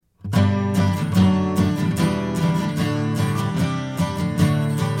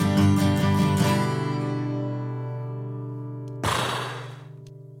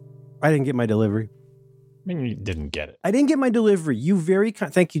I didn't get my delivery. I mean, you didn't get it. I didn't get my delivery.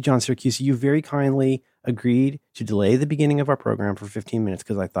 Thank you, John Syracuse. You very kindly agreed to delay the beginning of our program for 15 minutes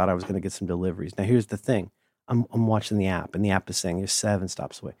because I thought I was going to get some deliveries. Now, here's the thing. I'm watching the app, and the app is saying you're 7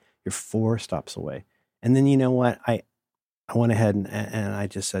 stops away. You're 4 stops away. And then you know what? I went ahead and I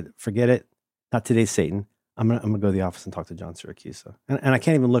just said, forget it. Not today, Satan. I'm gonna go to the office and talk to John Syracuse. And I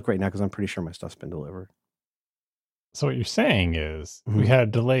can't even look right now because I'm pretty sure my stuff's been delivered. So what you're saying is we had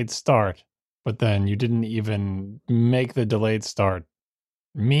a delayed start, but then you didn't even make the delayed start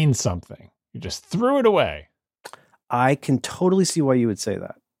mean something. You just threw it away. I can totally see why you would say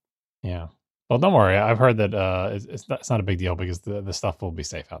that. Yeah. Well, don't worry. I've heard that it's not a big deal because the stuff will be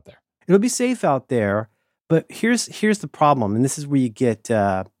safe out there. It'll be safe out there, but here's the problem, and this is where you get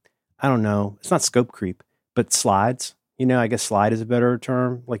I don't know, it's not scope creep, but slides. You know, I guess slide is a better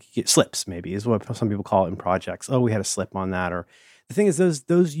term. Like you get slips, maybe is what some people call it in projects. Oh, we had a slip on that. Or the thing is,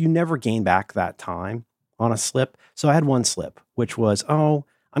 those you never gain back that time on a slip. So I had one slip, which was, I'm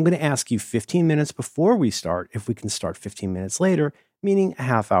going to ask you 15 minutes before we start if we can start 15 minutes later, meaning a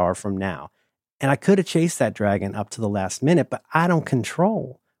half hour from now. And I could have chased that dragon up to the last minute, but I don't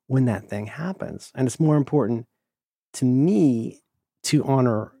control when that thing happens. And it's more important to me to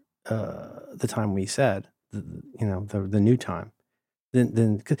honor the time we said, the new time.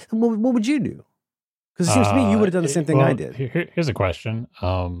 Then what would you do? Because it seems to me you would have done the same thing I did. Here's a question.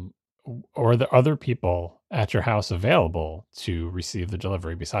 Are there other people at your house available to receive the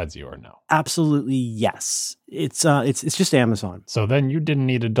delivery besides you or no? Absolutely, yes. It's just Amazon. So then you didn't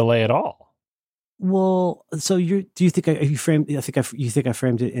need a delay at all. Well, so you think I framed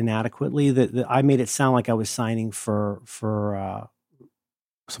it inadequately? That I made it sound like I was signing for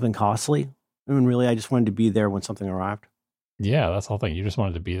something costly, when really I just wanted to be there when something arrived. Yeah, that's the whole thing. You just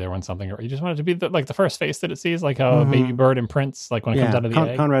wanted to be there when something, you just wanted to be the first face that it sees, like a baby bird in Prince, like when it comes out of the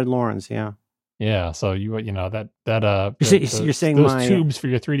egg. Conrad Lawrence, yeah. Yeah, so you're saying those tubes for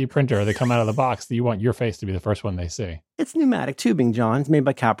your 3D printer, they come out of the box, you want your face to be the first one they see. It's pneumatic tubing, John. It's made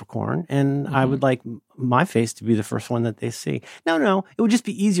by Capricorn, and I would like my face to be the first one that they see. No, it would just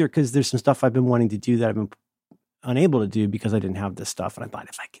be easier because there's some stuff I've been wanting to do that I've been unable to do because I didn't have this stuff, and I thought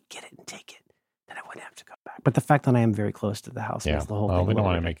if I could get it and take it, then I wouldn't have to go back. But the fact that I am very close to the house makes the whole thing. We don't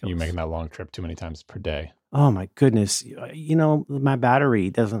want to make you making that long trip too many times per day. Oh my goodness. My battery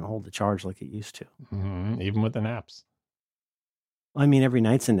doesn't hold the charge like it used to. Even with the naps. I mean, every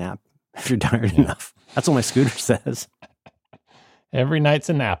night's a nap if you're tired enough. That's what my scooter says. Every night's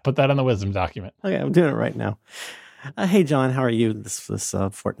a nap. Put that on the wisdom document. Okay, I'm doing it right now. Hey, John, how are you this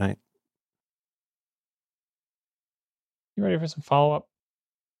fortnight? You ready for some follow-up?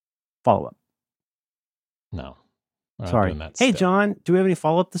 Follow-up. No. Sorry. Hey, John, do we have any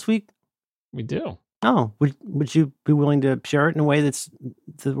follow-up this week? We do. Oh, would you be willing to share it in a way that's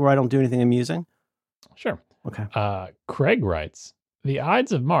where I don't do anything amusing? Sure. Okay. Craig writes, the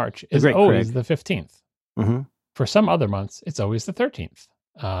Ides of March is always the 15th. Mm-hmm. For some other months, it's always the 13th.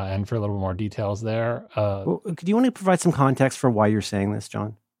 And for a little more details there. Do you want to provide some context for why you're saying this,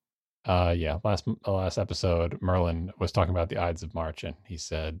 John? Last episode, Merlin was talking about the Ides of March, and he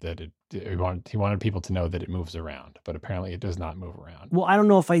said that he wanted people to know that it moves around, but apparently it does not move around. Well, I don't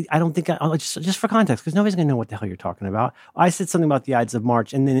know if I don't think just for context, because nobody's going to know what the hell you're talking about. I said something about the Ides of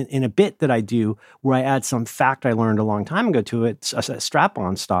March, and then in a bit that I do where I add some fact I learned a long time ago to it, a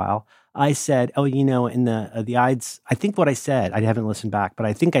strap-on style, I said, in the Ides, I think what I said, I haven't listened back, but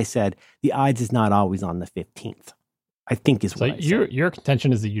I think I said the Ides is not always on the 15th. I think is what I said. Your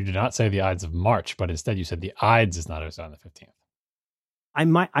contention is that you did not say the Ides of March, but instead you said the Ides is not always on the 15th.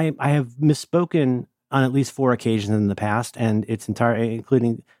 I have misspoken on at least 4 occasions in the past, and it's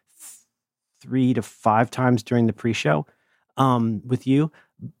including 3 to 5 times during the pre-show with you.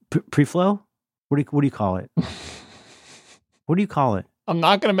 Pre-flow? What do you call it? What do you call it? I'm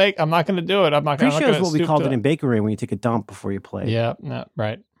not going to do it. Pre-show is what we called it in bakery when you take a dump before you play. Yeah, no,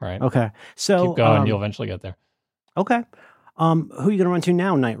 right. Okay. So keep going, you'll eventually get there. Okay. Who are you going to run to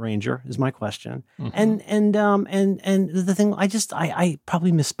now, Night Ranger, is my question. Mm-hmm. And the thing, I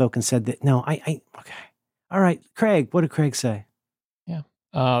probably misspoke and said that, okay. All right, Craig, what did Craig say? Yeah.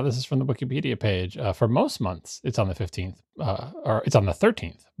 This is from the Wikipedia page. For most months, it's on the 15th, or it's on the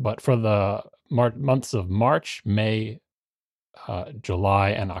 13th. But for the months of March, May, July,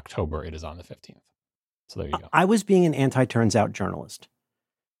 and October, it is on the 15th. So there you go. I was being an anti-turns out journalist.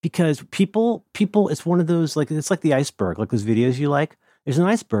 Because people, it's one of those, it's like the iceberg, like those videos you like. There's an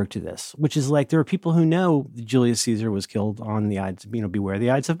iceberg to this, which is like there are people who know that Julius Caesar was killed on the Ides, beware the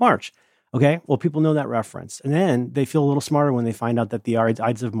Ides of March. Okay, well, people know that reference. And then they feel a little smarter when they find out that the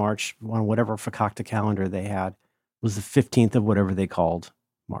Ides of March, on whatever fakakta calendar they had, was the 15th of whatever they called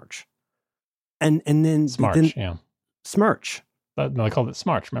March. and then Smarch, yeah. Smirch. But no, they called it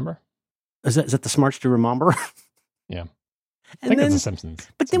Smarch, remember? Is that the Smarch to remember? Yeah. I And think then it's a Simpsons.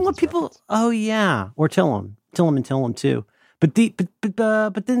 but then what Simpsons people? reference. Oh yeah, or Tillum too. But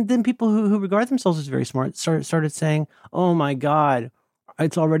then people who regard themselves as very smart started saying, "Oh my God,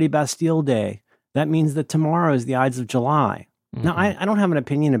 it's already Bastille Day. That means that tomorrow is the Ides of July." Now, I don't have an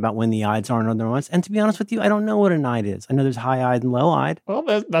opinion about when the Ides are and other ones. And to be honest with you, I don't know what an Ide is. I know there's high-eyed and low-eyed. Well,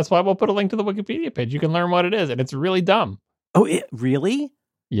 that's why we'll put a link to the Wikipedia page. You can learn what it is, and it's really dumb. Oh, really?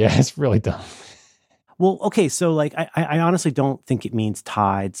 Yeah, it's really dumb. Well, okay, so like I honestly don't think it means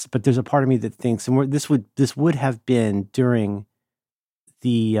tides, but there's a part of me that thinks, and this would have been during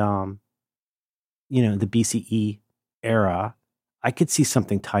the the BCE era. I could see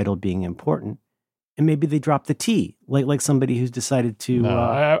something tidal being important, and maybe they dropped the T, like somebody who's decided to.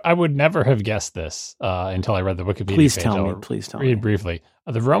 No, I would never have guessed this until I read the Wikipedia Please page. tell me. Please tell me. Read briefly.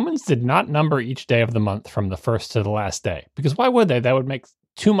 The Romans did not number each day of the month from the first to the last day, because why would they? That would make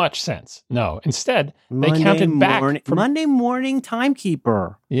too much sense. No, instead they counted back from Monday morning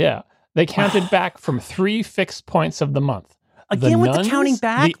timekeeper. Yeah, they counted back from 3 fixed points of the month. Again with the counting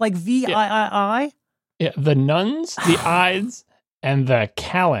back, like VIII. Yeah, the nuns, the Ides, and the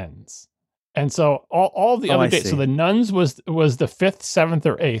Calends. And so all the other days. So the nuns was the 5th, 7th,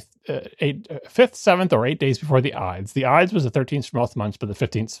 or 5th, 7th, or 8 days before the Ides. The Ides was the 13th for most months, but the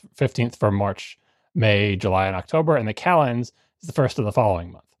 15th for March, May, July, and October. And the Calends is the first of the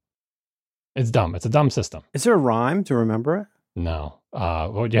following month. It's dumb. It's a dumb system. Is there a rhyme to remember it? No.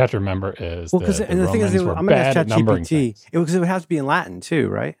 What you have to remember is the thing is, I'm going to ask ChatGPT. Because it would have to be in Latin too,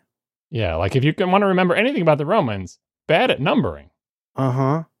 right? Yeah, like if you want to remember anything about the Romans, bad at numbering.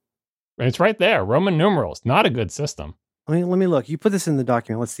 Uh-huh. It's right there. Roman numerals, not a good system. Let me look. You put this in the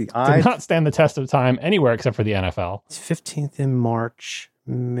document. Let's see. Did not stand the test of time anywhere except for the NFL. It's 15th in March,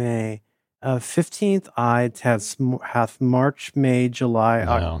 May. 15th Ides hath March, May, July.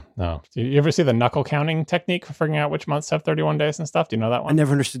 No. Do you ever see the knuckle counting technique for figuring out which months have 31 days and stuff? Do you know that one? I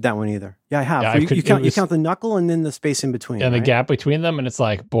never understood that one either. Yeah, I have. Yeah, you count the knuckle and then the space in between. And right? the gap between them. And it's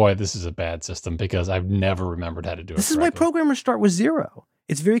like, boy, this is a bad system because I've never remembered how to do it. This is why programmers start with 0.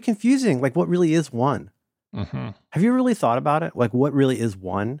 It's very confusing. Like, what really is 1? Mm-hmm. Have you really thought about it? Like, what really is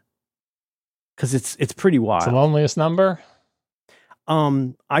 1? Because it's pretty wild. It's the loneliest number.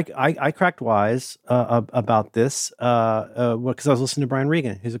 I cracked wise about this because I was listening to Brian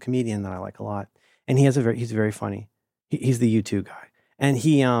Regan, who's a comedian that I like a lot, and he's very funny. He's the U2 guy, and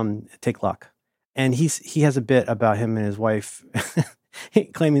he Take Luck, and he has a bit about him and his wife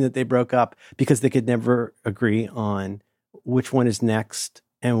claiming that they broke up because they could never agree on which one is next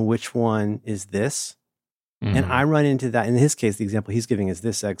and which one is this. Mm-hmm. And I run into that. In his case, the example he's giving is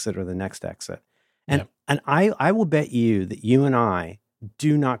this exit or the next exit. And I will bet you that you and I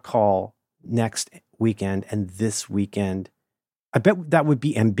do not call next weekend and this weekend. I bet that would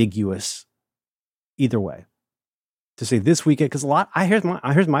be ambiguous either way. To say this weekend, because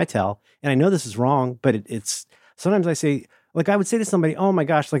here's my tell, and I know this is wrong, but it's sometimes I say, like I would say to somebody, oh my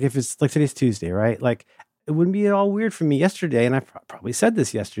gosh, like if it's like today's Tuesday, right? Like it wouldn't be at all weird for me yesterday, and I probably said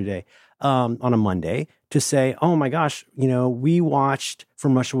this yesterday on a Monday, to say, oh my gosh, we watched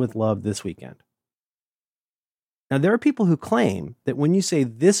From Russia with Love this weekend. Now, there are people who claim that when you say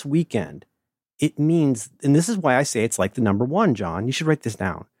this weekend, it means, and this is why I say it's like the number 1, John. You should write this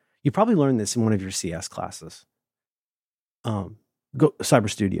down. You probably learned this in one of your CS classes, Cyber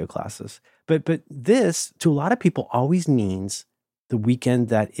Studio classes. But this, to a lot of people, always means the weekend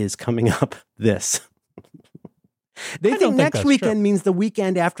that is coming up this. They think next weekend means the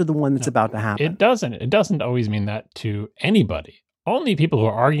weekend after the one that's about to happen. It doesn't. It doesn't always mean that to anybody. Only people who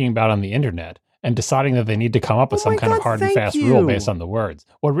are arguing about it on the internet and deciding that they need to come up with some kind of hard and fast rule based on the words.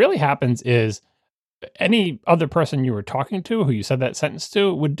 What really happens is any other person you were talking to who you said that sentence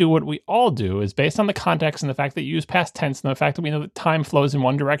to would do what we all do, is based on the context and the fact that you use past tense and the fact that we know that time flows in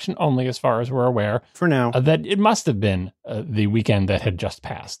one direction only as far as we're aware. For now. That it must have been the weekend that had just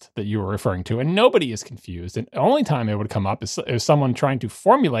passed that you were referring to. And nobody is confused. And the only time it would come up is someone trying to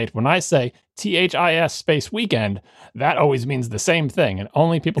formulate, when I say THIS space weekend, that always means the same thing. And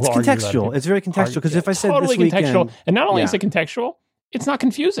only people who argue contextual. It's very contextual, because if I said totally this weekend, contextual, and not only is it contextual, it's not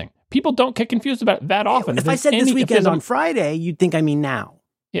confusing. People don't get confused about it that often. If I said this weekend on Friday, you'd think I mean now.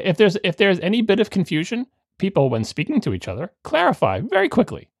 Yeah, if there's any bit of confusion, people, when speaking to each other, clarify very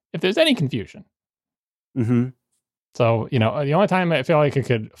quickly if there's any confusion. Mm-hmm. So, the only time I feel like it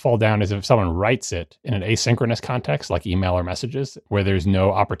could fall down is if someone writes it in an asynchronous context, like email or messages, where there's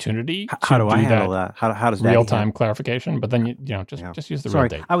no opportunity how do I handle that? How does that real-time clarification? But then, just use the real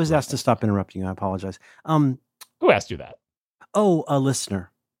date. I was asked to stop interrupting you. I apologize. Who asked you that? Oh, a listener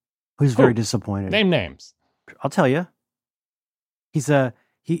who's very disappointed. Name names. I'll tell you. He's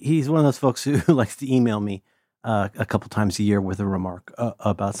one of those folks who likes to email me a couple times a year with a remark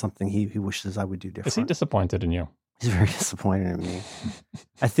about something he wishes I would do different. Is he disappointed in you? He's very disappointed in me.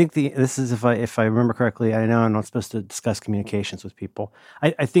 I think this is, if I remember correctly, I know I'm not supposed to discuss communications with people.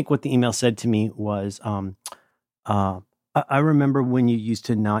 I think what the email said to me was, I remember when you used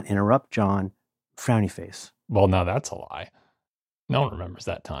to not interrupt John, frowny face. Well, now that's a lie. No one remembers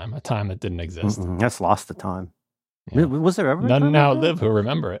that time, a time that didn't exist. That's lost the time. Yeah. Was there ever? None now live who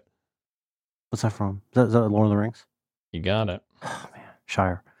remember it. What's that from? Is that Lord of the Rings? You got it. Oh man,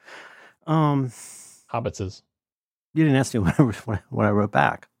 Shire. Hobbitses. You didn't ask me what I wrote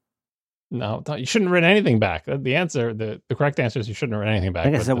back. No, you shouldn't have written anything back. The answer, the correct answer is you shouldn't have written anything back. I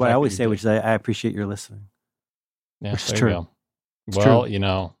guess that's what I always say, which is I appreciate your listening. Yeah, which is true. You go. It's well, true. you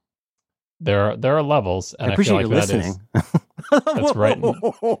know, there are levels, and I appreciate feel like your listening. That's right.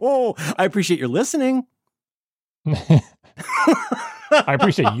 I appreciate your listening. I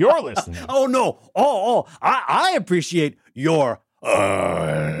appreciate your listening. Oh no! I appreciate your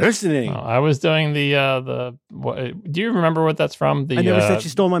listening. I was doing the. Do you remember what that's from? I never said you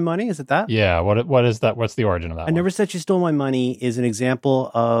stole my money. Is it that? Yeah. What is that? What's the origin of that? I never said you stole my money is an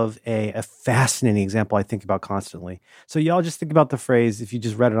example of a fascinating example I think about constantly. So y'all just think about the phrase if you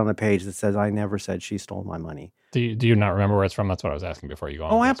just read it on a page that says I never said she stole my money. Do you not remember where it's from? That's what I was asking before you go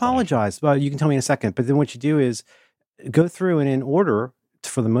on. Oh, I apologize. Well, you can tell me in a second. But then what you do is go through and in order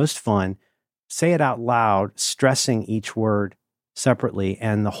for the most fun, say it out loud, stressing each word separately,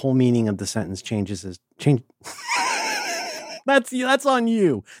 and the whole meaning of the sentence change. That's on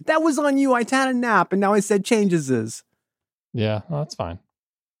you. That was on you. I had a nap, and now I said changes. Yeah, well, that's fine.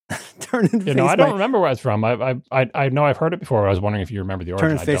 Turn and face. I don't remember where it's from. I know I've heard it before. I was wondering if you remember the origin.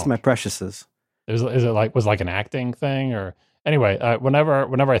 Turn and face my preciouses. Is it like an acting thing or? Anyway,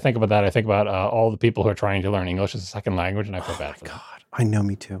 whenever I think about that, I think about all the people who are trying to learn English as a second language, and I feel bad for them. God, I know,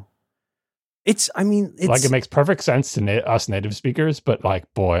 me too. It's like it makes perfect sense to us native speakers, but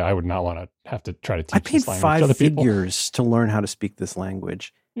like, boy, I would not want to have to try to teach. I paid this language to other people. 5 figures to learn how to speak this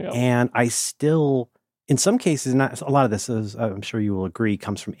language, yeah. And I still, in some cases, not a lot of this is, I'm sure you will agree,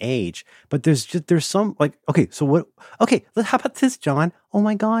 comes from age. But there's some like, okay, so what? Okay, how about this, John? Oh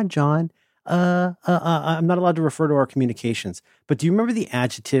my God, John. I'm not allowed to refer to our communications, but do you remember the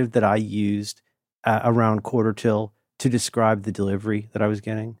adjective that I used around quarter till to describe the delivery that I was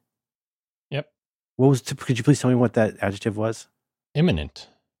getting? Yep. Could you please tell me what that adjective was? Imminent.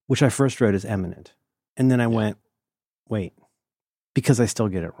 Which I first wrote as eminent. And then I went, wait, because I still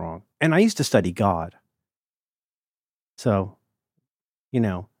get it wrong. And I used to study God. So,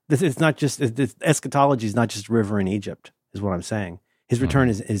 it's not just, eschatology is not just river in Egypt, is what I'm saying. His return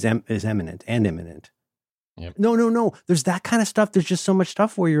is eminent and imminent. Yep. No. There's that kind of stuff. There's just so much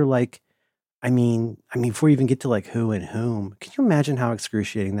stuff where you're like, I mean, before you even get to like who and whom, can you imagine how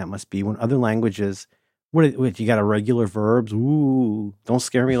excruciating that must be when other languages, what you got irregular verbs? Ooh, don't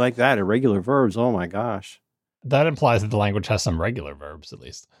scare me like that. Irregular verbs. Oh my gosh. That implies that the language has some regular verbs, at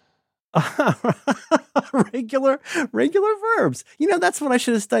least. regular verbs. That's what I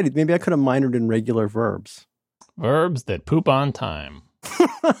should have studied. Maybe I could have minored in regular verbs. Verbs that poop on time.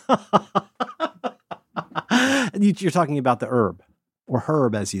 You're talking about the herb, or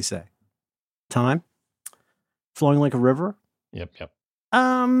herb, as you say. Time, flowing like a river. Yep.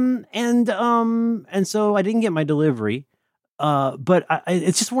 And so I didn't get my delivery. But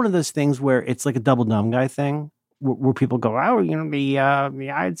it's just one of those things where it's like a double dumb guy thing, where people go, oh, the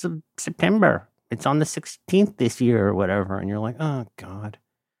Ides of September. It's on the 16th this year or whatever, and you're like, oh God.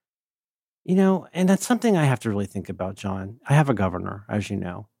 And that's something I have to really think about, John. I have a governor, as you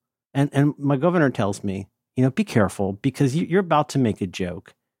know, and my governor tells me, be careful because you're about to make a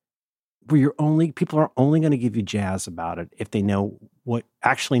joke where people are only going to give you jazz about it if they know what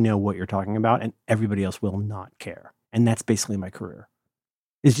you're talking about, and everybody else will not care. And that's basically my career.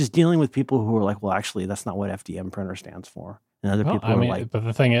 It's just dealing with people who are like, well, actually, that's not what FDM printer stands for, and other people are like, but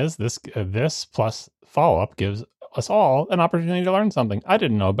the thing is, this plus follow up gives us all an opportunity to learn something. I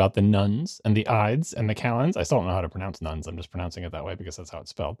didn't know about the nuns and the Ides and the Calends. I still don't know how to pronounce nuns. I'm just pronouncing it that way because that's how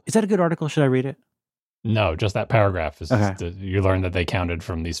it's spelled. Is that a good article? Should I read it? No, just that paragraph. Is okay. Just, you learn that they counted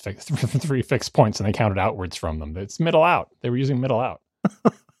from these three fixed points and they counted outwards from them. It's middle out. They were using middle out.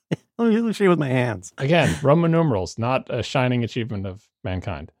 Let me show you with my hands. Again, Roman numerals, not a shining achievement of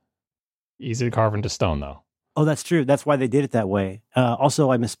mankind. Easy to carve into stone, though. Oh, that's true. That's why they did it that way.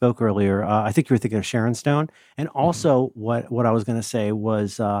 Also, I misspoke earlier. I think you were thinking of Sharon Stone. And also, what I was going to say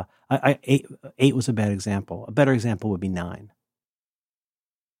was eight was a bad example. A better example would be 9.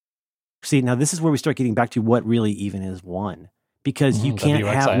 See, now this is where we start getting back to what really even is 1. because you can't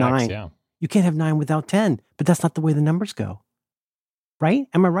have 9. Yeah. You can't have 9 without 10, but that's not the way the numbers go. Right?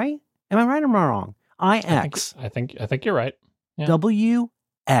 Am I right? Am I right or am I wrong? IX. I think you're right. Yeah.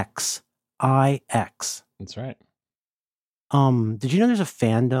 WXIX. That's right. Did you know there's a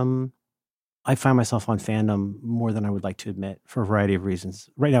fandom? I find myself on fandom more than I would like to admit for a variety of reasons.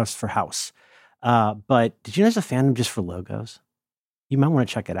 Right now it's for House. But did you know there's a fandom just for logos? You might want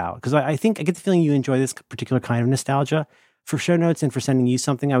to check it out because I think I get the feeling you enjoy this particular kind of nostalgia. For show notes and for sending you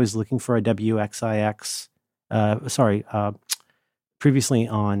something, I was looking for a WXIX. Previously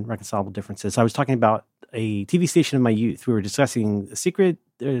on Reconcilable Differences, I was talking about a TV station in my youth. We were discussing secret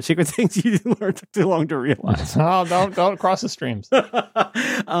things you didn't learn, took too long to realize. Oh, don't cross the streams.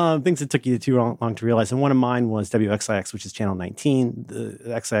 Things that took you too long to realize. And one of mine was WXIX, which is channel 19,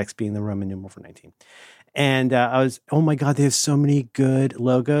 the XIX being the Roman numeral for 19. And I was, oh my God, they have so many good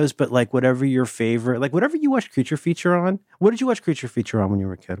logos, but like whatever your favorite, like whatever you watched Creature Feature on, what did you watch Creature Feature on when you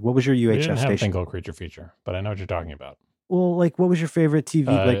were a kid? What was your UHF we didn't have station? a thing called Creature Feature, but I know what you're talking about. Well, like what was your favorite TV?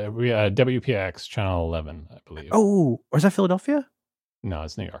 We WPX channel 11, I believe. Oh, or is that Philadelphia? No,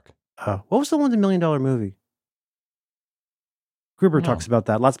 it's New York. What was the one, the $1 Million Movie? Gruber talks about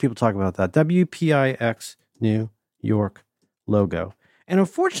that. Lots of people talk about that. WPIX New York logo. And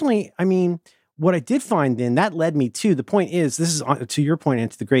unfortunately, I mean, what I did find then, that led me to, the point is, this is to your point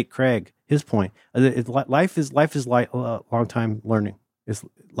and to the great Craig, his point. Life is long time learning is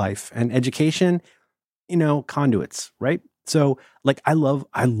life, and education, conduits, right? So like, I love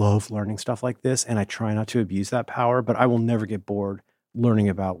learning stuff like this, and I try not to abuse that power, but I will never get bored learning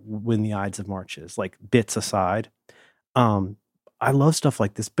about when the Ides of March is, like bits aside. I love stuff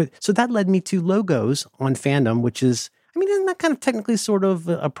like this, but so that led me to logos on fandom, which is, I mean, isn't that kind of technically sort of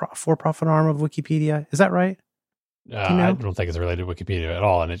a for-profit arm of Wikipedia? Is that right? I don't think it's related to Wikipedia at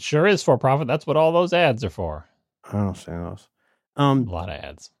all, and it sure is for-profit. That's what all those ads are for. I don't see those. A lot of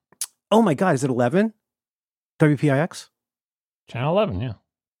ads. Oh my God, is it 11? WPIX? Channel 11, yeah.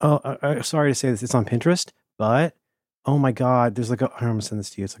 Oh, sorry to say this. It's on Pinterest, but oh my God, there's like I'm going to send this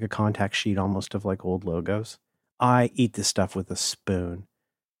to you. It's like a contact sheet almost of like old logos. I eat this stuff with a spoon.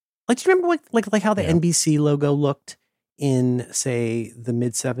 Like, do you remember like how the NBC logo looked in, say, the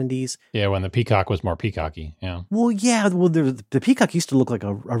mid 70s? Yeah, when the peacock was more peacocky. Yeah. Well, yeah. Well, the peacock used to look like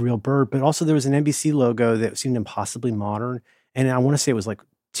a real bird, but also there was an NBC logo that seemed impossibly modern. And I want to say it was like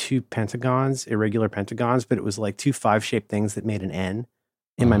 2 pentagons, irregular pentagons, but it was like 2 5-shaped things that made an N.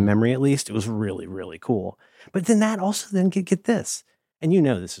 In my memory, at least, it was really, really cool. But then that also then get this, and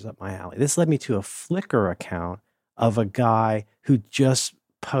this is up my alley. This led me to a Flickr account of a guy who just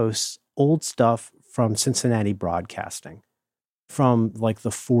posts old stuff from Cincinnati broadcasting from like the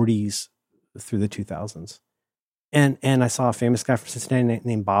 40s through the 2000s. And I saw a famous guy from Cincinnati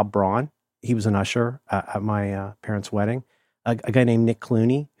named Bob Braun. He was an usher at my parents' wedding. A guy named Nick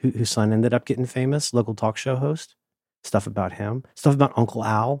Clooney, whose son ended up getting famous, local talk show host. Stuff about him. Stuff about Uncle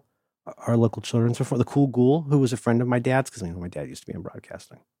Al, our local children's before. The Cool Ghoul, who was a friend of my dad's, because my dad used to be in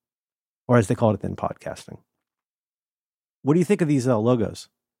broadcasting. Or as they called it then, podcasting. What do you think of these logos?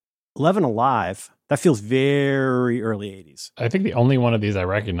 11 Alive, that feels very early 80s. I think the only one of these I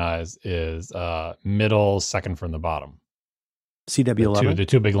recognize is middle, second from the bottom. CW11? The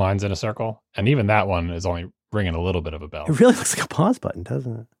 2 big lines in a circle. And even that one is only ringing a little bit of a bell. It really looks like a pause button,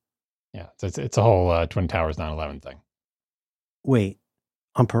 doesn't it? Yeah, it's a whole Twin Towers 9/11 thing. Wait,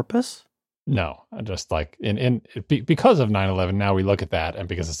 on purpose? No, just like because of 9/11, now we look at that, and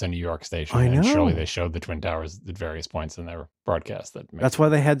because it's a New York station, I know. And surely they showed the Twin Towers at various points in their broadcast. That's why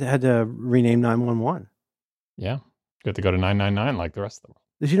they had to rename 911. Yeah, good to go to 999 like the rest of the world.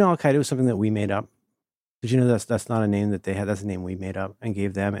 Did you know Al Qaeda was something that we made up? Did you know that's not a name that they had? That's a name we made up and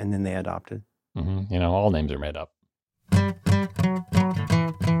gave them, and then they adopted. Mm-hmm. All names are made up.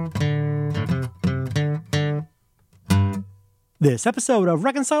 This episode of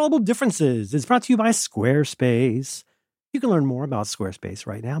Reconcilable Differences is brought to you by Squarespace. You can learn more about Squarespace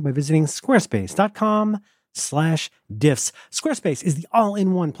right now by visiting squarespace.com/diffs. Squarespace is the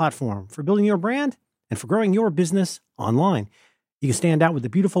all-in-one platform for building your brand and for growing your business online. You can stand out with a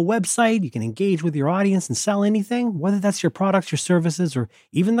beautiful website. You can engage with your audience and sell anything, whether that's your products, your services, or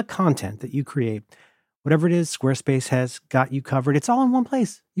even the content that you create. Whatever it is, Squarespace has got you covered. It's all in one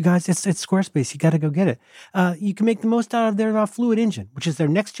place. You guys, it's Squarespace. You got to go get it. You can make the most out of their Fluid Engine, which is their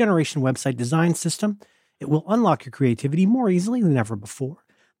next generation website design system. It will unlock your creativity more easily than ever before.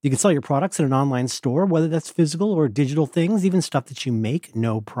 You can sell your products in an online store, whether that's physical or digital things, even stuff that you make,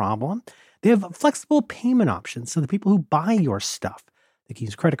 no problem. They have flexible payment options so the people who buy your stuff, they can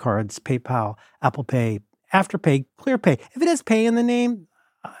use credit cards, PayPal, Apple Pay, Afterpay, ClearPay. If it has pay in the name,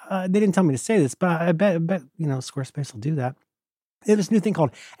 they didn't tell me to say this, but I bet Squarespace will do that. They have this new thing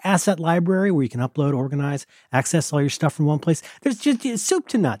called Asset Library where you can upload, organize, access all your stuff from one place. There's just soup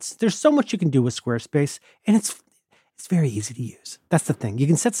to nuts. There's so much you can do with Squarespace, and it's very easy to use. That's the thing. You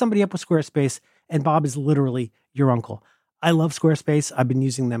can set somebody up with Squarespace, and Bob is literally your uncle. I love Squarespace. I've been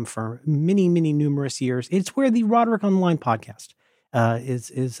using them for many, many numerous years. It's where the Roderick Online podcast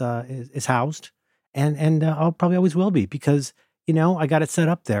is housed, and I'll probably always will be because I got it set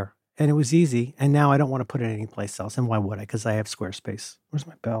up there. And it was easy. And now I don't want to put it anyplace else. And why would I? Because I have Squarespace. Where's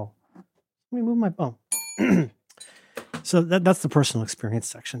my bell? Let me move my bell. So that's the personal experience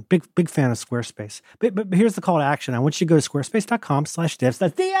section. Big fan of Squarespace. But here's the call to action. I want you to go to squarespace.com/diffs.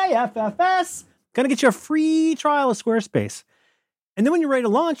 That's DIFFS. Going to get you a free trial of Squarespace. And then when you're ready to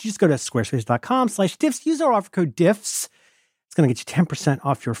launch, you just go to squarespace.com/diffs. Use our offer code diffs. It's going to get you 10%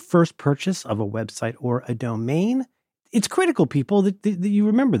 off your first purchase of a website or a domain. It's critical, people, that you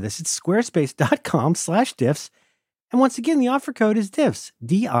remember this. It's squarespace.com/diffs. And once again, the offer code is diffs,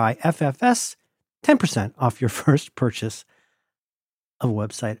 DIFFS, 10% off your first purchase of a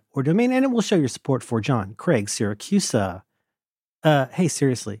website or domain. And it will show your support for John, Craig, Syracusa. Hey,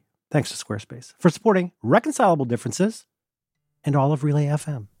 seriously, thanks to Squarespace for supporting Reconcilable Differences and all of Relay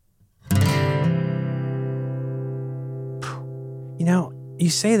FM. You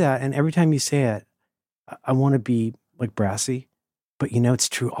say that, and every time you say it, I want to be like brassy, but it's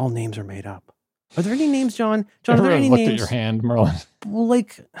true. All names are made up. Are there any names, John? John, are there any looked names? At your hand, Merlin. Well,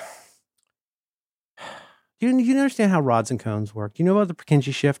 you understand how rods and cones work? Do you know about the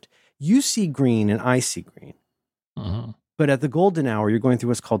Purkinje shift? You see green and I see green. Mm-hmm. But at the golden hour, you're going through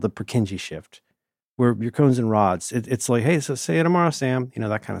what's called the Purkinje shift, where your cones and rods, it's like, hey, so say it tomorrow, Sam.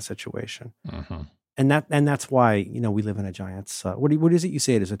 That kind of situation. Mm-hmm. And that's why, we live in a giant's, what is it you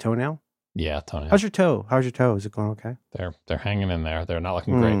say it is, a toenail? Yeah, Tony. How's your toe? Is it going okay? They're hanging in there. They're not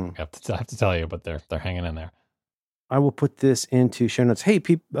looking great. I have to tell you, but they're hanging in there. I will put this into show notes. Hey,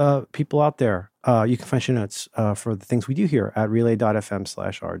 people out there, you can find show notes for the things we do here at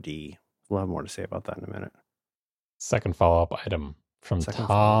relay.fm/RD. We'll have more to say about that in a minute. Second follow-up item from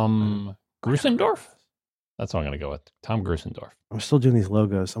Tom Grusendorf. That's what I'm going to go with. Tom Grusendorf. I'm still doing these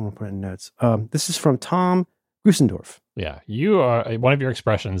logos. I'm going to put it in notes. This is from Tom Grusendorf. Yeah, one of your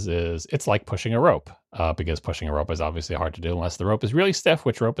expressions is it's like pushing a rope, because pushing a rope is obviously hard to do unless the rope is really stiff,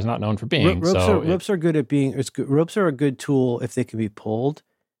 which rope is not known for being. Ropes are good at being. Ropes are a good tool if they can be pulled,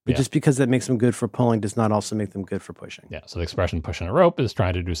 but just because that makes them good for pulling does not also make them good for pushing. Yeah, so the expression pushing a rope is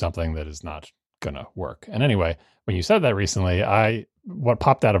trying to do something that is not going to work. And anyway, when you said that recently, what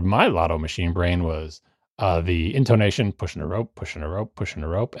popped out of my lotto machine brain was the intonation, pushing a rope, pushing a rope, pushing a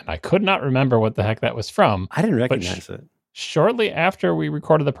rope. And I could not remember what the heck that was from. I didn't recognize it. Shortly after we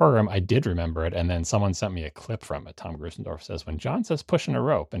recorded the program, I did remember it. And then someone sent me a clip from it. Tom Grusendorf says, when John says pushing a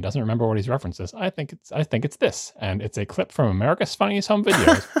rope and doesn't remember what he's references, I think it's this. And it's a clip from America's Funniest Home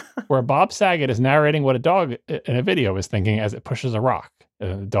Videos where Bob Saget is narrating what a dog in a video is thinking as it pushes a rock.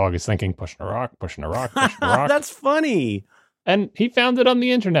 And the dog is thinking, pushing a rock, pushing a rock, pushing a rock. That's funny. And he found it on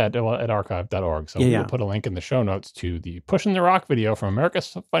the internet at archive.org. So we'll put a link in the show notes to the Pushing the Rock video from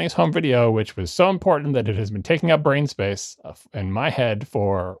America's Funniest Home Video, which was so important that it has been taking up brain space in my head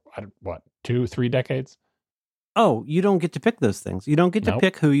for, 2-3 decades? Oh, you don't get to pick those things. You don't get to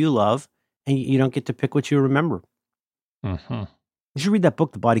pick who you love, and you don't get to pick what you remember. Mm-hmm. You should read that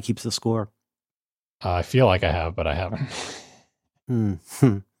book, The Body Keeps the Score. I feel like I have, but I haven't.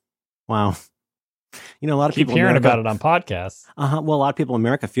 Wow. A lot of people hearing about it on podcasts. Well, a lot of people in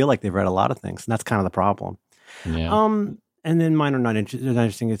America feel like they've read a lot of things, and that's kind of the problem. Yeah. And then mine are not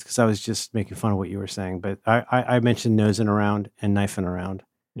interesting. It's because I was just making fun of what you were saying, but I mentioned nosing around and knifing around.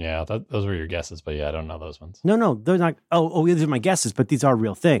 Yeah, those were your guesses, but I don't know those ones. No, they're not. Oh, these are my guesses, but these are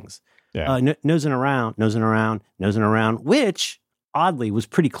real things. Yeah. Nosing around, which oddly was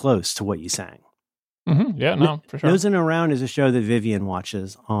pretty close to what you sang. Mm-hmm. Yeah, no, for sure. Nosing Around is a show that Vivian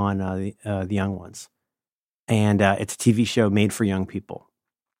watches on the Young Ones. And it's a TV show made for young people.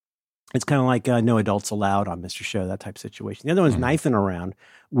 It's kind of like No Adults Allowed on Mr. Show, that type of situation. The other one's Knifing Around,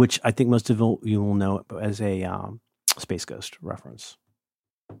 which I think most of you will know as a Space Ghost reference.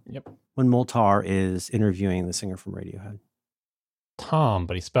 Yep. When Moltar is interviewing the singer from Radiohead. Tom,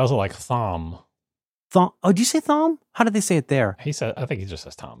 but he spells it like thom. Thom? Oh, do you say thom? How did they say it there? I think he just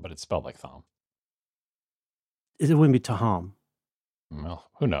says Tom, but it's spelled like thom. It wouldn't be Taham. Well,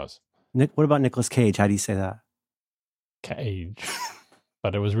 who knows? What about Nicolas Cage? How do you say that? Cage.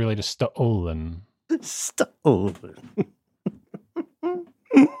 But it was really just Stolen. Stolen.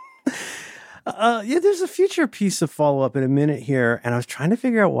 There's a future piece of follow-up in a minute here, and I was trying to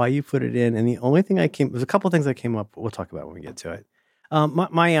figure out why you put it in, and the only thing there's a couple of things that came up, but we'll talk about when we get to it.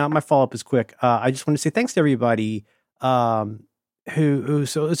 My follow-up is quick. I just want to say thanks to everybody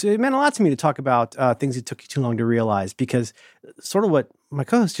so it meant a lot to me to talk about things that took you too long to realize, because sort of what my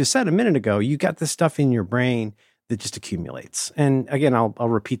co-host just said a minute ago, you got this stuff in your brain that just accumulates. And again, I'll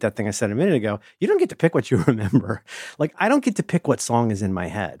repeat that thing I said a minute ago. You don't get to pick what you remember. Like, I don't get to pick what song is in my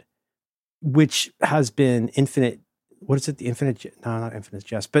head, which has been infinite. What is it? The Infinite? No, not Infinite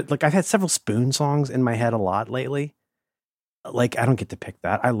Jest. But like, I've had several Spoon songs in my head a lot lately. Like, I don't get to pick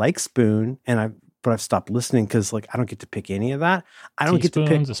that. I like Spoon, but I've stopped listening because, like, I don't get to pick any of that. I don't get to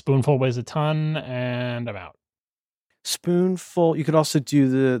pick. A spoonful weighs a ton, and I'm out. Spoonful. You could also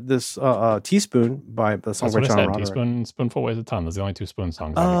do this Teaspoon by the song by John Roderick. Spoonful weighs a ton. Those are the only two Spoon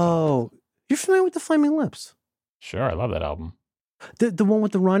songs. Oh, you're familiar with the Flaming Lips? Sure, I love that album. The one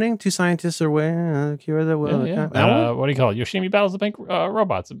with the running, two scientists are way cure the will. Yeah. What do you call it? Yoshimi Battles the Pink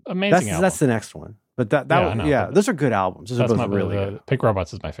Robots. Amazing album. That's the next one. But those are good albums. Those are both really good. Pink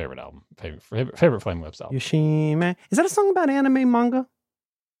Robots is my favorite album. Favorite Flaming Lips album. Yoshimi. Is that a song about anime manga?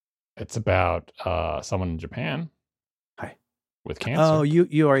 It's about someone in Japan. Hi. With cancer. Oh,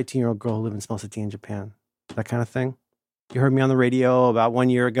 you are 18-year-old girl who lives in small city in Japan. That kind of thing. You heard me on the radio about 1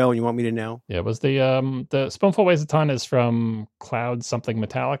 year ago, and you want me to know? Yeah, it was the Spoonful Weighs a Ton is from Clouds Something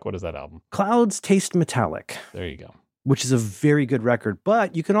Metallic. What is that album? Clouds Taste Metallic. There you go. Which is a very good record.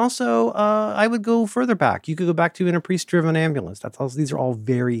 But you can also, I would go further back. You could go back to In a Priest-Driven Ambulance. These are all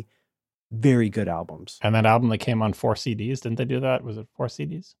very, very good albums. And that album that came on 4 CDs, didn't they do that? Was it 4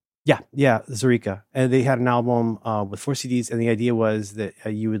 CDs? Yeah, Zurika. And they had an album with 4 CDs, and the idea was that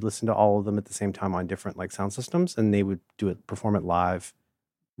you would listen to all of them at the same time on different like sound systems, and they would perform it live,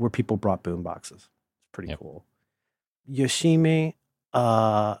 where people brought boom boxes. It's pretty cool. Yoshimi,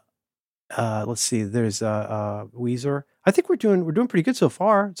 let's see. There's Weezer. I think we're doing pretty good so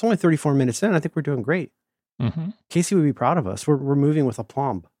far. It's only 34 minutes in. I think we're doing great. Mm-hmm. Casey would be proud of us. We're moving with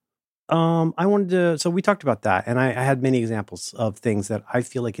aplomb. So we talked about that, and I had many examples of things that I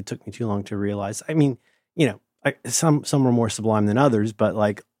feel like it took me too long to realize. I mean, some were more sublime than others, but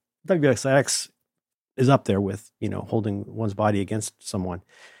like WXX is up there with, holding one's body against someone.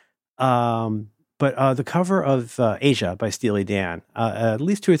 But the cover of Asia by Steely Dan, at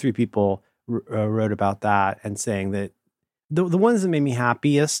least 2 or 3 people wrote about that and saying that the ones that made me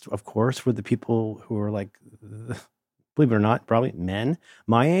happiest, of course, were the people who were like, believe it or not, probably men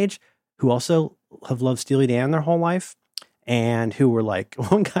my age, who also have loved Steely Dan their whole life, and who were like,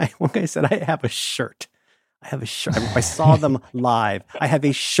 one guy said, I have a shirt. I saw them live. I have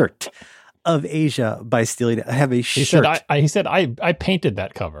a shirt of Asia by Steely Dan. I have a shirt. He said, I painted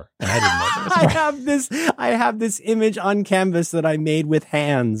that cover. And I didn't know. I have this image on canvas that I made with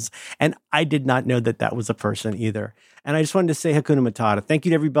hands, and I did not know that was a person either. And I just wanted to say Hakuna Matata. Thank you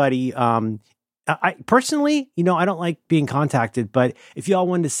to everybody. I personally, I don't like being contacted, but if y'all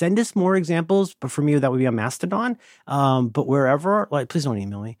wanted to send us more examples, but for me, that would be on Mastodon. But wherever, like, please don't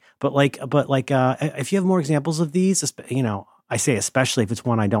email me. But if you have more examples of these, I say especially if it's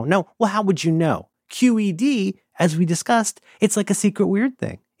one I don't know. Well, how would you know? QED, as we discussed, it's like a secret weird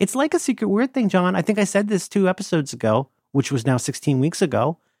thing. It's like a secret weird thing, John. I think I said this 2 episodes ago, which was now 16 weeks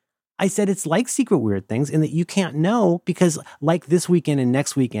ago. I said it's like secret weird things in that you can't know because, like this weekend and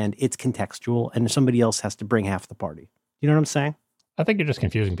next weekend, it's contextual and somebody else has to bring half the party. You know what I'm saying? I think you're just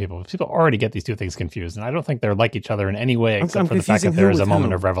confusing people. People already get these 2 things confused, and I don't think they're like each other in any way except for the fact that there is a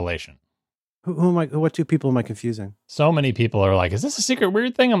moment of revelation. What 2 people am I confusing? So many people are like, is this a secret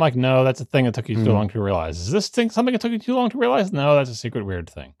weird thing? I'm like, no, that's a thing that took you too long to realize. Is this thing something that took you too long to realize? No, that's a secret weird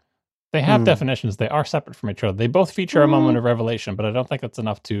thing. They have definitions. They are separate from each other. They both feature a moment of revelation, but I don't think that's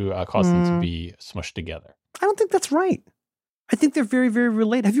enough to cause them to be smushed together. I don't think that's right. I think they're very, very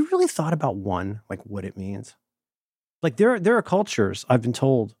related. Have you really thought about one, like what it means? Like there are cultures, I've been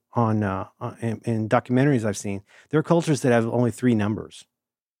told in documentaries I've seen, there are cultures that have only 3 numbers.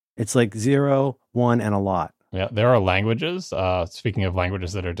 It's like 0, 1, and a lot. Yeah, there are languages, speaking of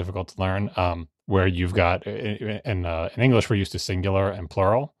languages that are difficult to learn, where you've got, in English, we're used to singular and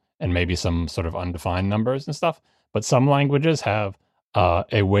plural, and maybe some sort of undefined numbers and stuff. But some languages have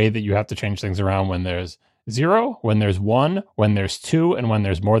a way that you have to change things around when there's 0, when there's 1, when there's 2, and when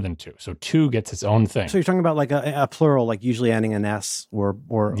there's more than 2. So 2 gets its own thing. So you're talking about like a plural, like usually ending in S or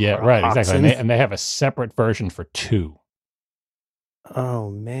yeah, right, exactly. And they have a separate version for 2. Oh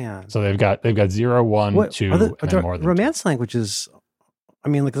man! So they've got 0, 1, 2, and more than romance 2. Languages. I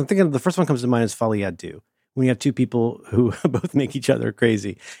mean, like I'm thinking the first one comes to mind is Faliadu. When you have 2 people who both make each other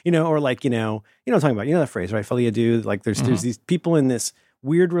crazy, or like, what I'm talking about, that phrase, right? Faliadu, like there's these people in this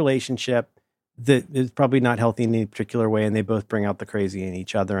weird relationship that is probably not healthy in any particular way. And they both bring out the crazy in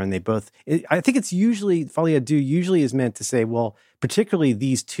each other. And I think it's usually, Faliadu usually is meant to say, well, particularly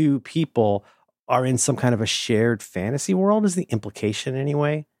these 2 people are in some kind of a shared fantasy world is the implication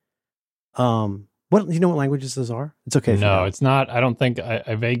anyway. What do you know what languages those are? It's okay. No, it's not. I don't think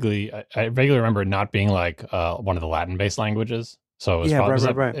I vaguely remember it not being like one of the Latin based languages. So it was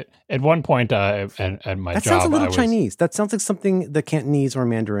right. At one point at my that job, sounds a little Chinese. That sounds like something the Cantonese or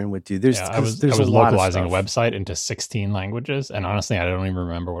Mandarin would do. I was localizing a website into 16 languages, and honestly, I don't even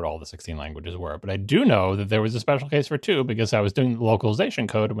remember what all the 16 languages were. But I do know that there was a special case for 2 because I was doing the localization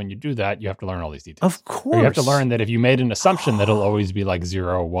code, and when you do that, you have to learn all these details. Of course, or you have to learn that if you made an assumption that it'll always be like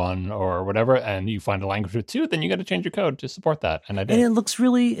 0, 1, or whatever, and you find a language with 2, then you got to change your code to support that. And I did. And it looks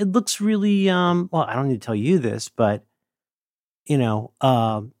really. Well, I don't need to tell you this, but.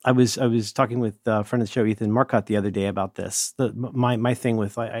 I was talking with a friend of the show, Ethan Marcotte, the other day about this. My thing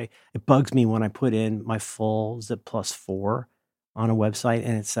with it bugs me when I put in my full zip plus 4 on a website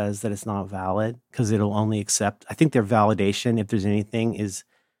and it says that it's not valid because it'll only accept. I think their validation, if there's anything, is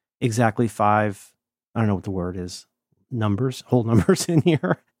exactly 5. I don't know what the word is. Whole numbers in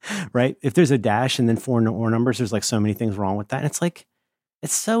here, right? If there's a dash and then 4 or numbers, there's like so many things wrong with that. And it's like,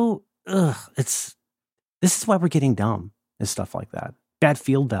 it's so this is why we're getting dumb. And stuff like that. Bad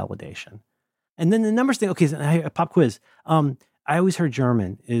field validation. And then the numbers thing. Okay, so a pop quiz. I always heard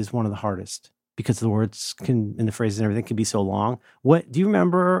German is one of the hardest because the words and the phrases and everything can be so long. What do you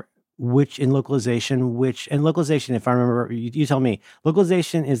remember? And localization, if I remember, you tell me.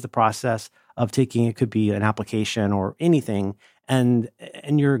 Localization is the process of taking, it could be an application or anything, and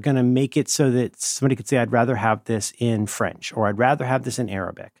you're going to make it so that somebody could say, I'd rather have this in French or I'd rather have this in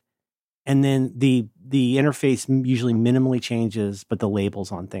Arabic. And then the interface usually minimally changes, but the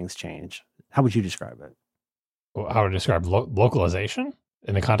labels on things change. How would you describe it? How would I describe localization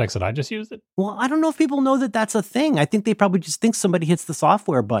in the context that I just used it? Well, I don't know if people know that that's a thing. I think they probably just think somebody hits the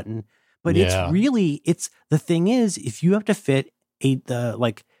software button, but it's the thing is, if you have to fit and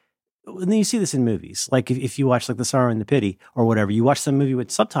then you see this in movies, like if you watch like The Sorrow and the Pity or whatever, you watch some movie with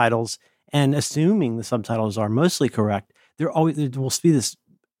subtitles and assuming the subtitles are mostly correct, there will be this,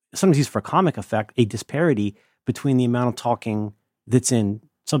 sometimes used for comic effect, a disparity between the amount of talking that's in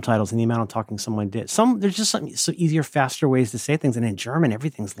subtitles and the amount of talking someone did. There's just some easier, faster ways to say things, and in German,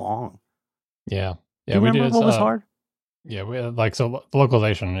 everything's long. Yeah. We did. What was hard? Yeah, so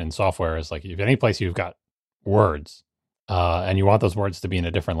localization in software is like if any place you've got words, and you want those words to be in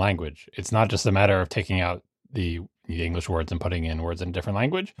a different language, it's not just a matter of taking out the English words and putting in words in a different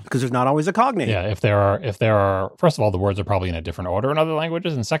language, because there's not always a cognate. Yeah, if there are, first of all, the words are probably in a different order in other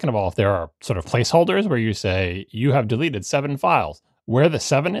languages, and second of all, if there are sort of placeholders where you say you have deleted 7 files, where the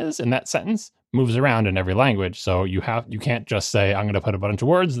 7 is in that sentence moves around in every language. So you can't just say I'm going to put a bunch of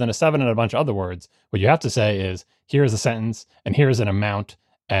words, then a 7 and a bunch of other words. What you have to say is here's a sentence and here's an amount,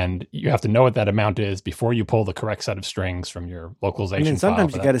 and you have to know what that amount is before you pull the correct set of strings from your localization. And then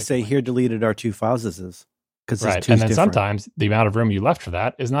sometimes you got to say here deleted our 2 files. This is. Right. And then sometimes the amount of room you left for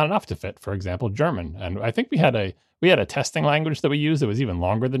that is not enough to fit, for example, German. And I think we had a testing language that we used that was even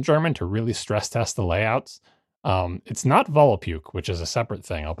longer than German to really stress test the layouts. It's not Volapük, which is a separate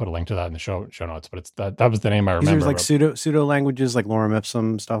thing. I'll put a link to that in the show notes, but that was the name I remember. There's like pseudo languages like lorem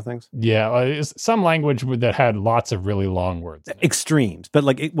ipsum style things. Yeah, it's some language that had lots of really long words. Extremes, but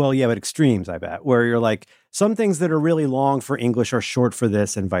extremes, I bet, where you're like some things that are really long for English are short for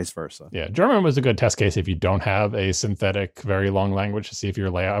this and vice versa. Yeah, German was a good test case if you don't have a synthetic, very long language to see if your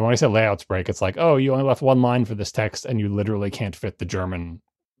layout. When I say layouts break, it's like, oh, you only left 1 line for this text and you literally can't fit the German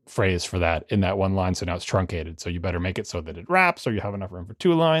phrase for that in that 1 line, so now it's truncated. So you better make it so that it wraps, or you have enough room for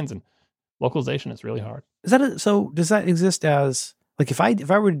 2 lines. And localization is really hard. So does that exist as like if I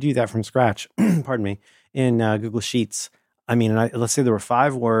were to do that from scratch? Pardon me, in Google Sheets. I mean, let's say there were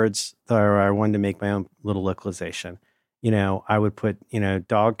 5 words that I wanted to make my own little localization. I would put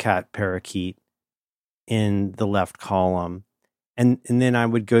dog, cat, parakeet in the left column, and then I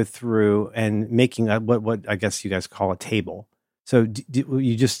would go through and making what I guess you guys call a table. So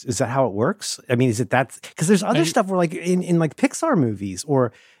is that how it works? I mean, is it that? Because there's other stuff where like in like Pixar movies,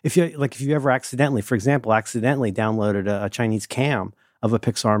 or if you ever accidentally downloaded a Chinese cam of a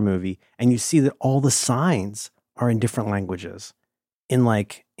Pixar movie and you see that all the signs are in different languages. In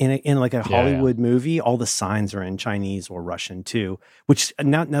a Hollywood movie, all the signs are in Chinese or Russian too. Which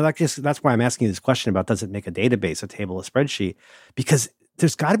that's why I'm asking you this question about, does it make a database, a table, a spreadsheet? Because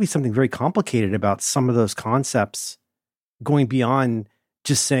there's got to be something very complicated about some of those concepts going beyond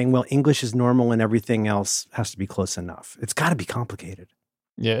just saying, well, English is normal and everything else has to be close enough. It's got to be complicated.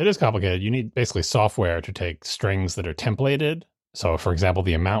 Yeah, it is complicated. You need basically software to take strings that are templated. So, for example,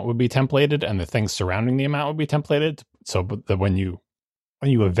 the amount would be templated and the things surrounding the amount would be templated. So that when you when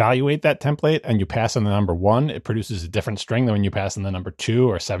you evaluate that template and you pass in the number 1, it produces a different string than when you pass in the number 2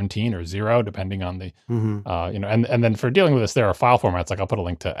 or 17 or 0, depending on the, and then for dealing with this, there are file formats. Like I'll put a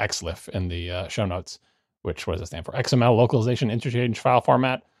link to XLIF in the show notes, which, what does it stand for? XML Localization Interchange File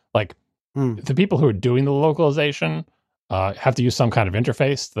Format. Like the people who are doing the localization have to use some kind of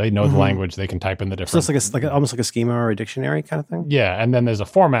interface. They know the language. They can type in the different. So it's almost like a schema or a dictionary kind of thing. Yeah, and then there's a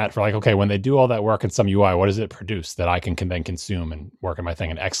format for like, okay, when they do all that work in some UI, what does it produce that I can then consume and work in my thing?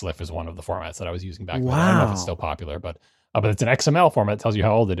 And XLIF is one of the formats that I was using back then. I don't know if it's still popular, but it's an XML format that tells you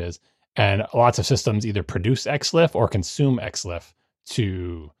how old it is. And lots of systems either produce XLIF or consume XLIF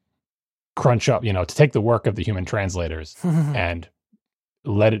to crunch up, to take the work of the human translators and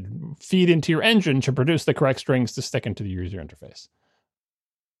let it feed into your engine to produce the correct strings to stick into the user interface.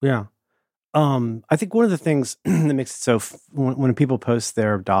 Yeah. I think one of the things that makes it so when people post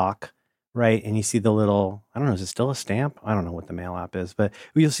their doc, right, and you see the little, I don't know, is it still a stamp? I don't know what the mail app is, but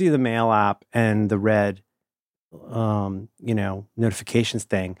you'll see the mail app and the red, notifications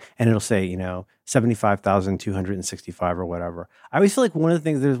thing, and it'll say, 75,265 or whatever. I always feel like one of the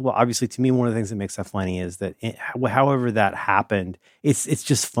things obviously to me, one of the things that makes that funny is that however that happened, it's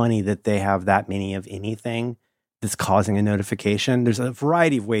just funny that they have that many of anything that's causing a notification. There's a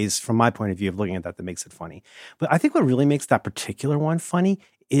variety of ways from my point of view of looking at that makes it funny. But I think what really makes that particular one funny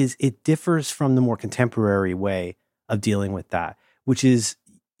is it differs from the more contemporary way of dealing with that, which is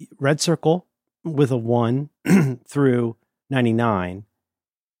red circle with a 1 through 99.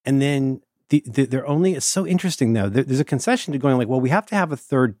 And then they're only, it's so interesting though, there's a concession to going like, well, we have to have a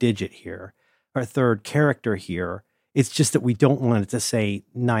third digit here or a third character here. It's just that we don't want it to say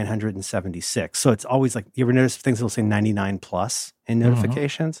 976. So it's always like, you ever notice things that'll say 99 plus in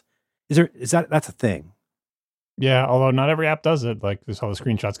notifications? That's a thing? Yeah, although not every app does it. Like there's all the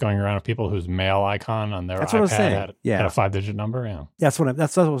screenshots going around of people whose mail icon on their iPad had a 5-digit number. Yeah, that's what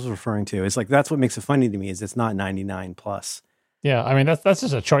I was referring to. It's like, that's what makes it funny to me is it's not 99 plus. Yeah, I mean, that's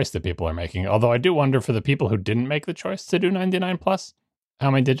just a choice that people are making. Although I do wonder for the people who didn't make the choice to do 99 plus,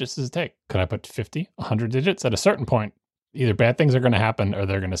 how many digits does it take? Could I put 50, 100 digits? At a certain point, either bad things are going to happen or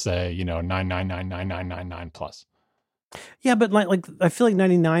they're going to say, 9999999 plus. Yeah, but like I feel like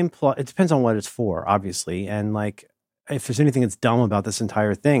 99 plus, it depends on what it's for, obviously. And like, if there's anything that's dumb about this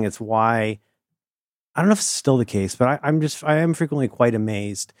entire thing, it's why, I don't know if it's still the case, but I am frequently quite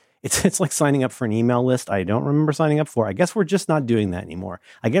amazed. It's like signing up for an email list I don't remember signing up for. I guess we're just not doing that anymore.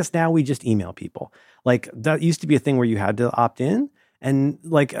 I guess now we just email people. Like that used to be a thing where you had to opt in. And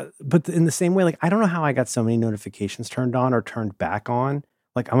like, but in the same way, like, I don't know how I got so many notifications turned on or turned back on.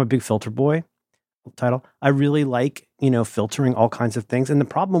 Like, I'm a big filter boy. Title. I really like, filtering all kinds of things. And the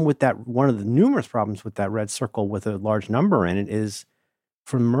problem with that, one of the numerous problems with that red circle with a large number in it is,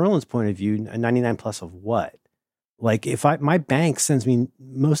 from Merlin's point of view, a 99 plus of what? Like, if my bank sends me,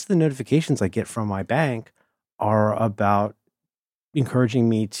 most of the notifications I get from my bank are about encouraging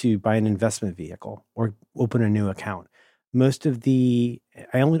me to buy an investment vehicle or open a new account. Most of I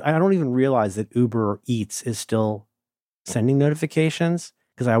don't even realize that Uber Eats is still sending notifications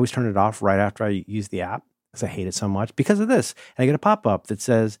because I always turn it off right after I use the app because I hate it so much because of this. And I get a pop-up that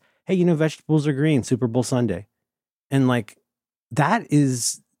says, hey, vegetables are green, Super Bowl Sunday. And like, that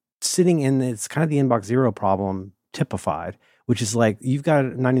is sitting in, it's kind of the inbox zero problem typified, which is like, you've got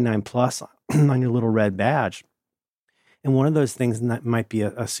a 99 plus on your little red badge. And one of those things that might be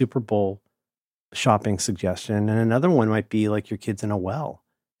a Super Bowl shopping suggestion. And another one might be like your kid's in a well.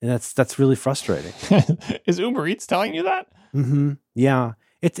 And that's really frustrating. Is Uber Eats telling you that? Mm-hmm. Yeah.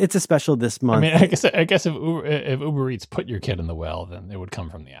 It's a special this month. I mean, I guess if Uber Eats put your kid in the well, then it would come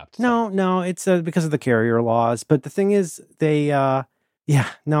from the app. No, it's because of the carrier laws. But the thing is, it's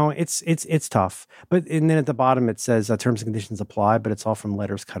tough. And then at the bottom it says terms and conditions apply, but it's all from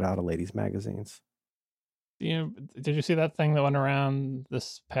letters cut out of ladies' magazines. Did you see that thing that went around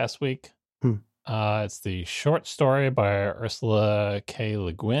this past week? It's the short story by Ursula K.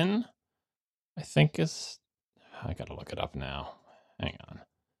 Le Guin. I got to look it up now. Hang on.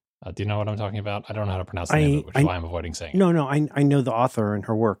 Do you know what I'm talking about? I don't know how to pronounce the name of it, which is why I'm avoiding saying it. No, I know the author and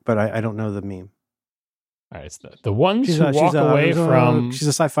her work, but I don't know the meme. All right, it's the ones who walk away from... She's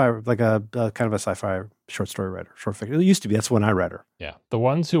a sci-fi, like a kind of a sci-fi short story writer, short fiction. It used to be. That's when I read her. Yeah, the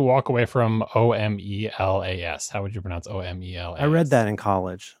ones who walk away from OMELAS. How would you pronounce OMELAS? I read that in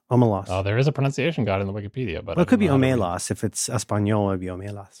college. Omelas. Oh, there is a pronunciation guide in the Wikipedia, but it could be Omelas. If it's Espanol, it would be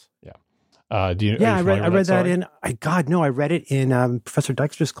Omelas. Yeah. I read that in. I read it in Professor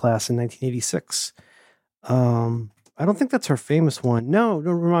Dijkstra's class in 1986. I don't think that's her famous one. No,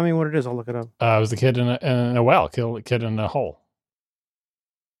 don't remind me what it is. I'll look it up. It was the kid in a well, kid in a hole.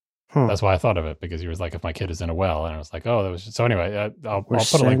 That's why I thought of it, because he was like, if my kid is in a well, and I was like, oh, that was so anyway. I'll We're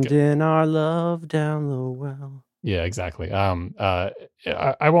put a link. sending our love down the well. Yeah, exactly. I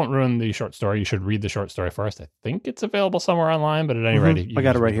won't ruin the short story. You should read the short story first. I think it's available somewhere online, but at any rate, you I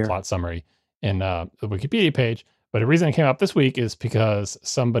got it just right read the here. plot summary in the Wikipedia page. But the reason it came up this week is because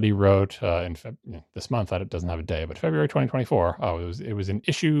somebody wrote this month, that it doesn't have a day, but February 2024. Oh, it was in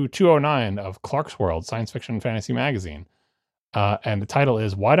issue 209 of Clarkesworld, Science Fiction and Fantasy Magazine. And the title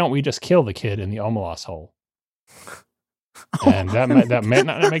is "Why Don't We Just Kill the Kid in the Omelas Hole?" And that may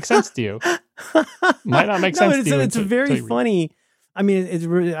not make sense to you. Might not make sense to you. It's very funny. I mean, it's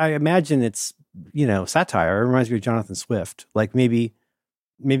really, I imagine it's, satire. It reminds me of Jonathan Swift. Like maybe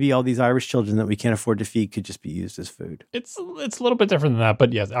all these Irish children that we can't afford to feed could just be used as food. It's a little bit different than that,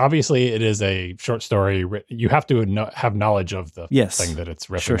 but yes, obviously it is a short story. You have to have knowledge of the thing that it's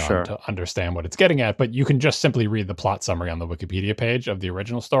riffing on to understand what it's getting at. But you can just simply read the plot summary on the Wikipedia page of the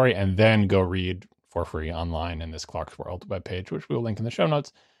original story, and then go read for free online in this Clarkesworld webpage, which we'll link in the show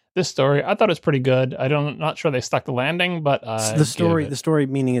notes. This story, I thought it was pretty good. Not sure they stuck the landing, but the story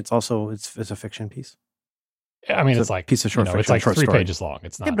meaning it's a fiction piece. I mean, it's like piece of short fiction. It's like short 3 story. pages long.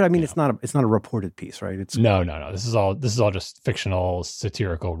 It's not. Yeah, but I mean, it's not a reported piece, right? It's no. This is all just fictional,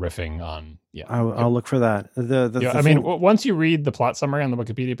 satirical riffing on. Yeah, I'll look for that. I mean, once you read the plot summary on the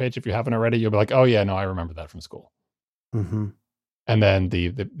Wikipedia page, if you haven't already, you'll be like, oh yeah, no, I remember that from school. Mm-hmm. And then the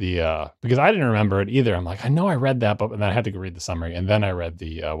because I didn't remember it either. I'm like, I know I read that, but then I had to go read the summary, and then I read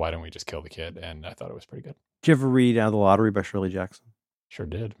the Why Don't We Just Kill the Kid, and I thought it was pretty good. Did you ever read Out of the Lottery by Shirley Jackson? Sure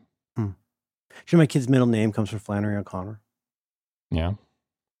did. Do you know my kid's middle name comes from Flannery O'Connor? Yeah.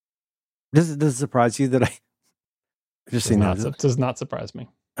 Does it surprise you that I just seen that? It does not surprise me.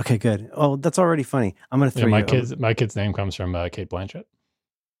 Okay, good. Oh, that's already funny. I'm going to throw my kid's name comes from Kate Blanchett.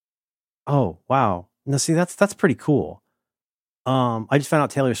 Oh, wow. No, see, that's pretty cool. I just found out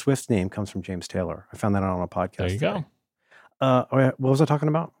Taylor Swift's name comes from James Taylor. I found that out on a podcast. There you go. What was I talking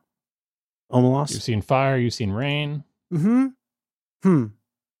about? Omelas? You've seen Fire, you've seen Rain. Mm-hmm.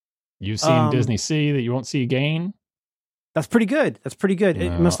 You've seen Disney Sea that you won't see again. That's pretty good. No,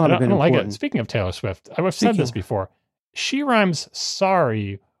 it must not have been important. Like it. Speaking of Taylor Swift, I've said this before. She rhymes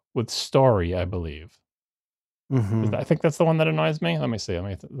sorry with story, I believe. Mm-hmm. I think that's the one that annoys me. Let me see.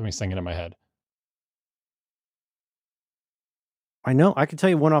 Let me sing it in my head. I know. I can tell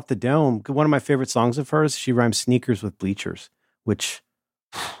you one off the dome. One of my favorite songs of hers, she rhymes sneakers with bleachers, which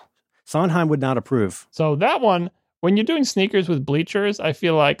Sondheim would not approve. So that one... When you're doing sneakers with bleachers, I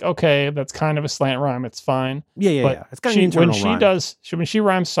feel like, okay, that's kind of a slant rhyme. It's fine. Yeah. It's got an internal rhyme. When she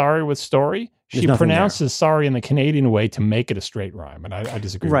rhymes sorry with story, she pronounces sorry in the Canadian way to make it a straight rhyme. And I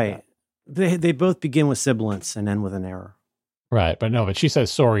disagree with that. They both begin with sibilants and end with an error. Right. But she says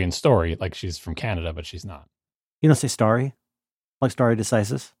sorry and story like she's from Canada, but she's not. You don't say starry? Like stare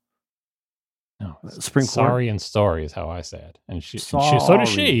decisis? No. Supreme Court? Sorry and story is how I say it. And so does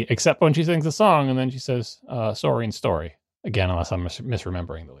she, except when she sings the song and then she says sorry and story. Again, unless I'm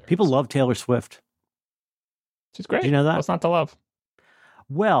misremembering the lyrics. People love Taylor Swift. She's great. Do you know that? What's not to love?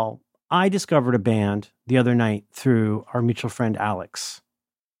 Well, I discovered a band the other night through our mutual friend Alex.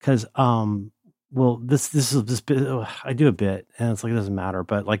 Because this bit, I do a bit, and it's like it doesn't matter.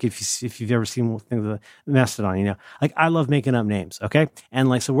 But like if you've ever seen things of Mastodon, like I love making up names. Okay, and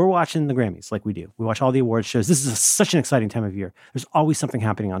like so we're watching the Grammys, like we do. We watch all the awards shows. This is such an exciting time of year. There's always something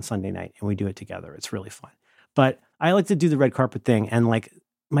happening on Sunday night, and we do it together. It's really fun. But I like to do the red carpet thing, and like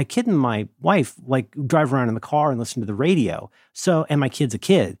my kid and my wife like drive around in the car and listen to the radio. So, and my kid's a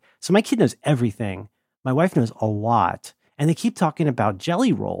kid, so my kid knows everything. My wife knows a lot, and they keep talking about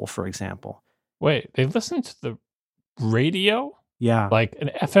Jelly Roll, for example. Wait, they listen to the radio? Yeah. Like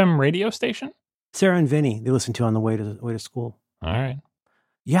an FM radio station? Sarah and Vinny, they listen to on the way to school. All right.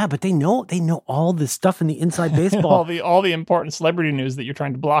 Yeah, but they know all this stuff in the inside baseball. all the important celebrity news that you're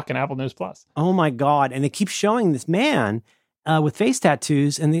trying to block in Apple News Plus. Oh my God. And they keep showing this man with face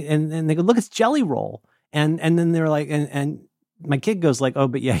tattoos and they go, look, it's Jelly Roll. And then they're like, and my kid goes like, oh,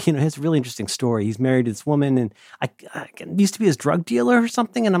 but yeah, it's a really interesting story. He's married to this woman and I used to be his drug dealer or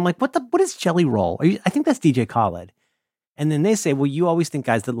something. And I'm like, what is Jelly Roll? I think that's DJ Khaled. And then they say, well, you always think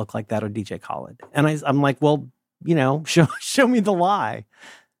guys that look like that are DJ Khaled. And I'm like, well, show me the lie.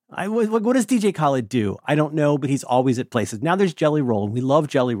 What does DJ Khaled do? I don't know, but he's always at places. Now there's Jelly Roll and we love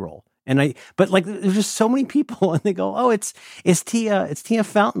Jelly Roll. But like, there's just so many people and they go, oh, it's Tia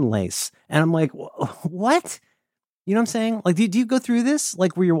Fountain Lace. And I'm like, what? You know what I'm saying? Like, do you go through this?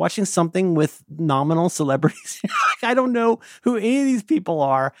 Like, where you're watching something with nominal celebrities? I don't know who any of these people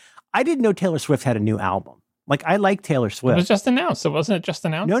are. I didn't know Taylor Swift had a new album. Like, I like Taylor It Swift. was just announced. So wasn't it just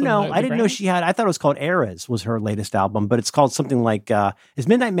announced? No, the I didn't know Grammys? she had. I thought it was called Eras was her latest album, but it's called something like, is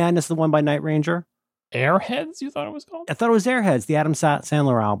Midnight Madness the one by Night Ranger? Airheads, you thought it was called? I thought it was Airheads, the Adam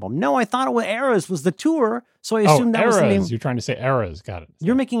Sandler album. No, I thought it was Eras was the tour, so I assumed that was the name. You're trying to say Eras. Got it.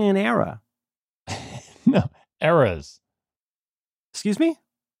 You're making an era. No, Eras. Excuse me?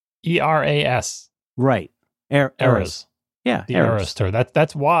 ERAS. Right. Eras. Yeah, The Eras Tour.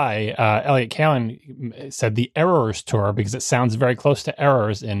 That's why Elliot Kalin said the Errors Tour, because it sounds very close to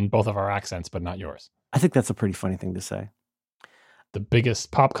errors in both of our accents, but not yours. I think that's a pretty funny thing to say. The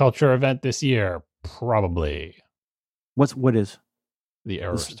biggest pop culture event this year, probably What is the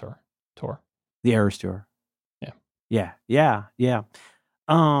Errors Tour. the Eras Tour? Yeah. Yeah.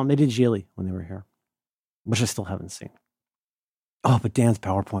 They did Geely when they were here, which I still haven't seen. Oh, but Dan's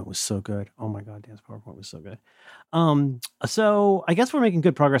PowerPoint was so good. Oh my God, Dan's PowerPoint was so good. So I guess we're making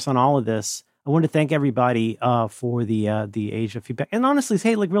good progress on all of this. I want to thank everybody for the Asia feedback. And honestly,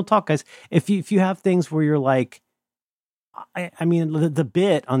 hey, like real talk, guys, if you have things where you're like, I mean, the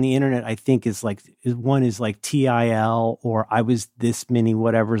bit on the internet, I think is like TIL, or I was this many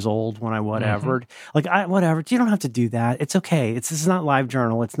whatever's old when I whatevered. Like whatever. You don't have to do that. It's okay. This is not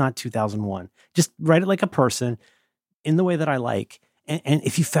LiveJournal. It's not 2001. Just write it like a person in the way that I like. And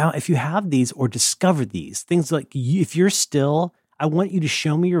if you have these or discover these things, like if you're still, I want you to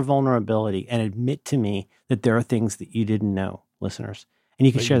show me your vulnerability and admit to me that there are things that you didn't know, listeners, and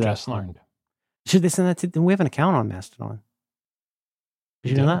you can share that. Just learned. Should they send that to? We have an account on Mastodon.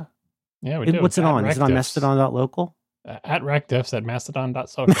 Did you know that? Yeah, we do. What's it on? Is it on Mastodon.local? At recdiffs at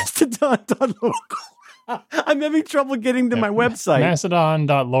mastodon.social. Mastodon.local. I'm having trouble getting to my website.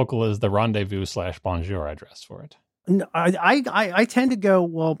 Mastodon.local is the rendezvous/bonjour address for it. No, I tend to go,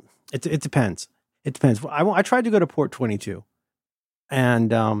 well, it depends. It depends. I tried to go to port 22, and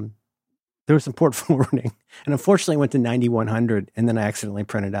there was some port forwarding, and unfortunately went to 9100, and then I accidentally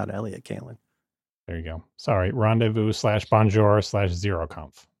printed out Elliot Kalin. There you go. Sorry,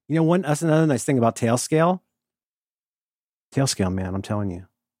 rendezvous/bonjour/zeroconf. You know, that's another nice thing about Tailscale. Tailscale, man, I'm telling you.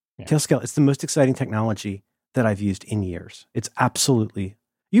 Yeah. Tailscale, it's the most exciting technology that I've used in years. It's absolutely,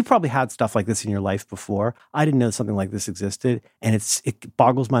 you've probably had stuff like this in your life before. I didn't know something like this existed, and it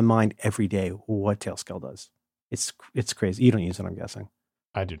boggles my mind every day what Tailscale does. It's crazy. You don't use it, I'm guessing.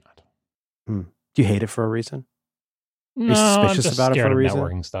 I do not. Do you hate it for a reason? No, I'm just about it for a reason.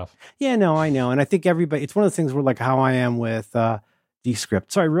 Networking stuff. Yeah, no, I know, and I think everybody. It's one of the things where, like, how I am with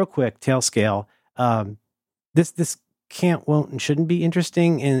Descript. Sorry, real quick, Tailscale. This can't, won't, and shouldn't be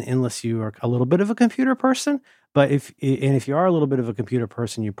interesting unless you are a little bit of a computer person. But if you are a little bit of a computer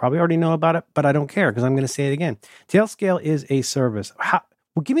person, you probably already know about it. But I don't care, because I'm going to say it again. Tailscale is a service.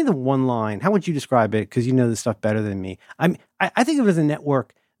 Well, give me the one line. How would you describe it? Because you know this stuff better than me. I think of it as a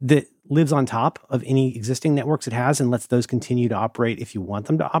network that lives on top of any existing networks it has and lets those continue to operate if you want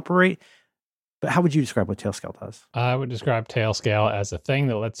them to operate. But how would you describe what Tailscale does? I would describe Tailscale as a thing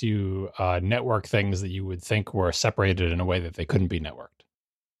that lets you network things that you would think were separated in a way that they couldn't be networked.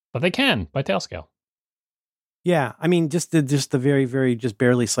 But they can by Tailscale. Yeah, I mean, just the very, very, just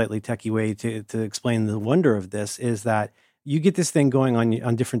barely slightly techie way to explain the wonder of this is that you get this thing going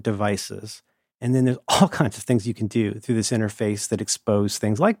on different devices. And then there's all kinds of things you can do through this interface that expose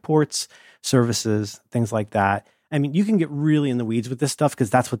things like ports, services, things like that. I mean, you can get really in the weeds with this stuff because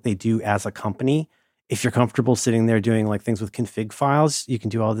that's what they do as a company. If you're comfortable sitting there doing like things with config files, you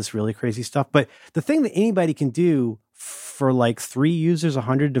can do all this really crazy stuff. But the thing that anybody can do for like 3 users,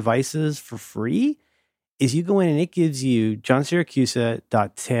 100 devices for free is you go in and it gives you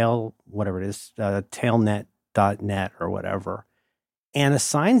johnsiracusa.tail, whatever it is, tailnet.net or whatever, and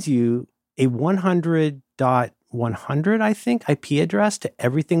assigns you a 100.100, I think, IP address to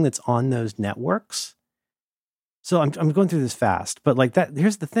everything that's on those networks. So I'm going through this fast, but like that,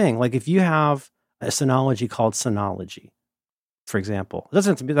 here's the thing. Like if you have a Synology called Synology, for example, it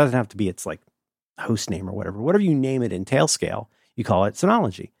doesn't have to be its like host name or whatever you name it in Tailscale, you call it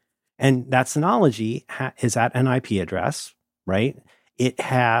Synology. And that Synology is at an IP address, right? It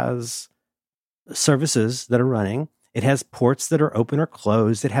has services that are running. It has ports that are open or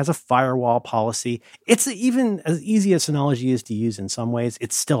closed. It has a firewall policy. It's even as easy as Synology is to use in some ways.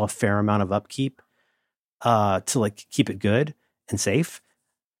 It's still a fair amount of upkeep to like keep it good and safe.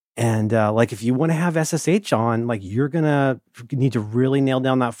 And like if you want to have SSH on, like you're gonna need to really nail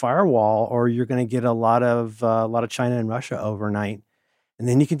down that firewall, or you're gonna get a lot of China and Russia overnight. And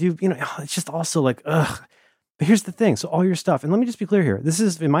then you can do, it's just also like, ugh. But here's the thing. So all your stuff, and let me just be clear here. This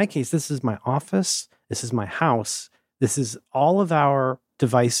is, in my case, this is my office. This is my house. This is all of our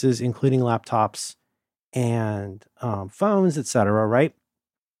devices, including laptops and phones, etc. Right?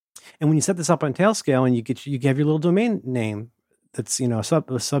 And when you set this up on Tailscale and you have your little domain name that's, a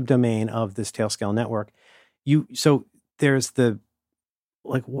subdomain of this Tailscale network, so there's the,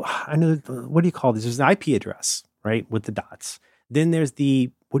 like, I know, what do you call this? There's an IP address, right, with the dots. Then there's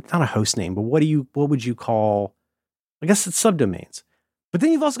not a host name, but what would you call, I guess it's subdomains. But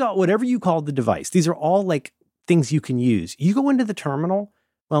then you've also got whatever you call the device. These are all like things you can use. You go into the terminal.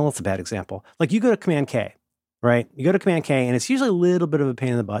 Well, that's a bad example. Like you go to Command K, right? You go to Command K, and it's usually a little bit of a pain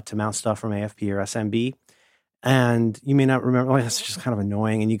in the butt to mount stuff from AFP or SMB. And you may not remember, like, that's just kind of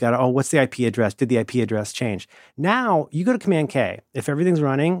annoying. And you got to, what's the IP address? Did the IP address change? Now you go to Command K. If everything's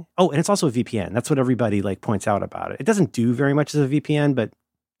running, and it's also a VPN. That's what everybody like points out about it. It doesn't do very much as a VPN, but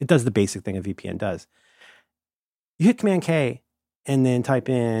it does the basic thing a VPN does. You hit Command K and then type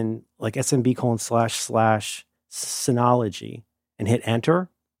in like SMB:// Synology and hit enter.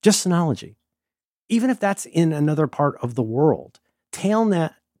 Just Synology. Even if that's in another part of the world,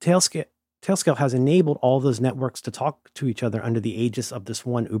 Tailscale has enabled all those networks to talk to each other under the aegis of this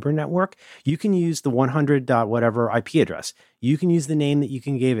one Uber network. You can use the 100 whatever IP address. You can use the name that you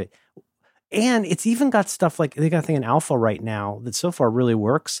can give it. And it's even got stuff like, they got a thing in alpha right now that so far really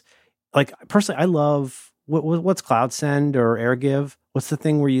works. Like personally, I love, what's Cloud Send or AirGive? What's the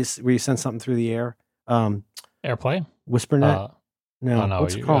thing where you send something through the air? AirPlay? WhisperNet? No,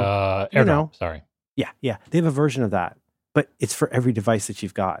 what's it called? AirDrop, sorry. Yeah. They have a version of that, but it's for every device that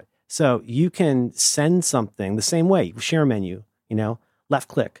you've got. So you can send something the same way, share menu, left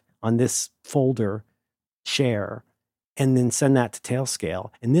click on this folder, share, and then send that to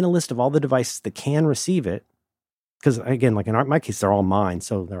Tailscale, and then a list of all the devices that can receive it. Because again, like in my case, they're all mine,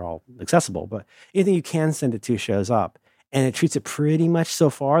 so they're all accessible, but anything you can send it to shows up. And it treats it pretty much so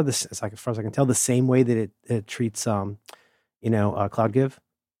far, as far as I can tell, the same way that it treats, CloudGive.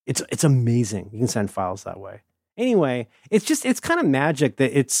 It's amazing. You can send files that way. Anyway, it's kind of magic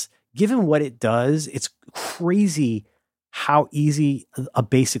that it's, given what it does, it's crazy how easy a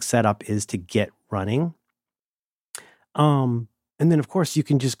basic setup is to get running. And then of course you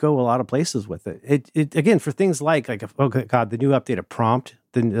can just go a lot of places with it. It again, for things like, oh God, the new update of Prompt,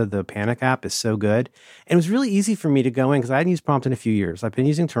 the Panic app is so good. And it was really easy for me to go in because I hadn't used Prompt in a few years. I've been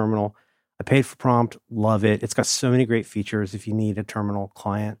using Terminal. I paid for Prompt, love it. It's got so many great features if you need a terminal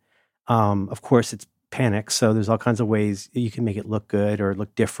client. Of course, it's Panic, so there's all kinds of ways you can make it look good or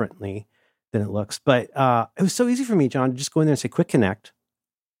look differently than it looks. But it was so easy for me, John, to just go in there and say Quick Connect,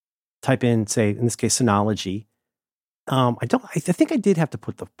 type in, say, in this case, Synology. I think I did have to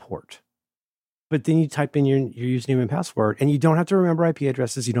put the port, but then you type in your username and password, and you don't have to remember IP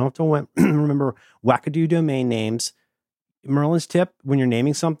addresses. You don't have to remember wackadoo domain names. Merlin's tip when you're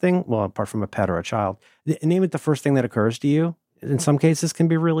naming something, well, apart from a pet or a child, name it the first thing that occurs to you. In some cases can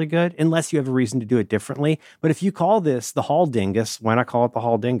be really good, unless you have a reason to do it differently. But if you call this the Hall Dingus, why not call it the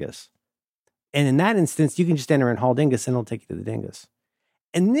Hall Dingus? And in that instance, you can just enter in Hall Dingus and it'll take you to the Dingus.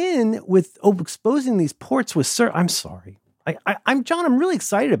 And then with exposing these ports with I'm sorry. I'm John, I'm really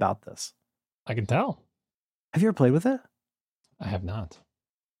excited about this. I can tell. Have you ever played with it? I have not.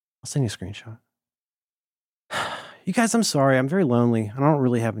 I'll send you a screenshot. You guys, I'm sorry. I'm very lonely. I don't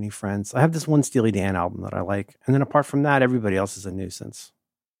really have any friends. I have this one Steely Dan album that I like. And then apart from that, everybody else is a nuisance.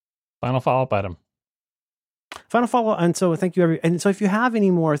 Final follow-up item. Final follow-up. And so thank you. And so if you have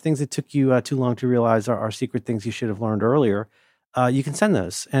any more things that took you too long to realize are secret things you should have learned earlier, you can send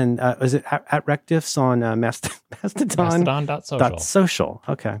those. And is it at Rectifs on Mastodon? Mastodon.social.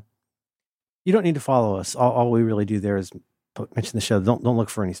 Okay. You don't need to follow us. All we really do there is mention the show. Don't look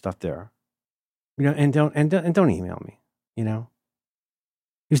for any stuff there. And don't email me. He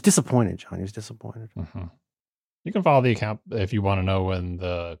was disappointed, John. He was disappointed. Mm-hmm. You can follow the account if you want to know when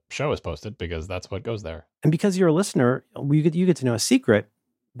the show is posted, because that's what goes there. And because you're a listener, you get to know a secret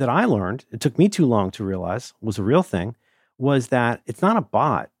that I learned. It took me too long to realize was a real thing. Was that it's not a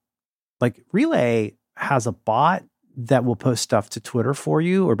bot. Like Relay has a bot that will post stuff to Twitter for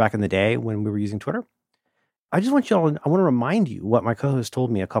you, or back in the day when we were using Twitter. I want to remind you what my co-host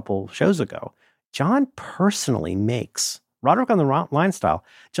told me a couple shows ago. John personally makes, Roderick on the Line style,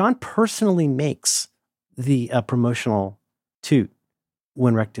 John personally makes the promotional toot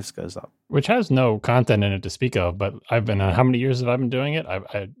when Rectifs goes up. Which has no content in it to speak of, but I've been, how many years have I been doing it?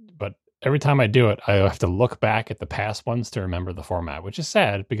 But every time I do it, I have to look back at the past ones to remember the format, which is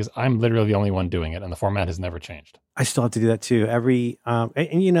sad because I'm literally the only one doing it and the format has never changed. I still have to do that too.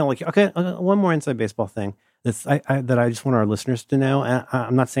 One more inside baseball thing. That I just want our listeners to know. And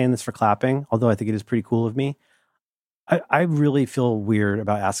I'm not saying this for clapping, although I think it is pretty cool of me. I really feel weird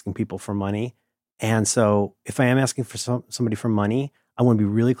about asking people for money. And so if I am asking for somebody for money, I want to be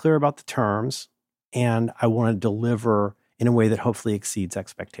really clear about the terms, and I want to deliver in a way that hopefully exceeds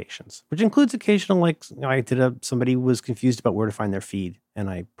expectations, which includes occasional, like somebody was confused about where to find their feed, and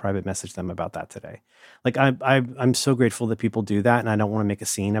I private messaged them about that today. Like I'm so grateful that people do that, and I don't want to make a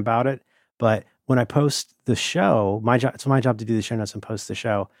scene about it. But when I post the show, it's my job to do the show notes and post the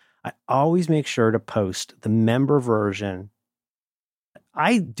show. I always make sure to post the member version.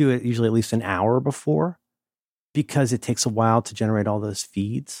 I do it usually at least an hour before, because it takes a while to generate all those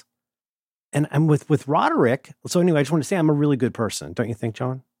feeds. And I'm with Roderick. So anyway, I just want to say I'm a really good person. Don't you think,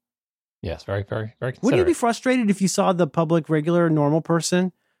 John? Yes, very, very, very considerate. Wouldn't you be frustrated if you saw the public, regular, normal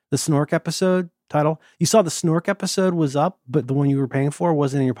person, the Snork episode title? You saw the Snork episode was up, but the one you were paying for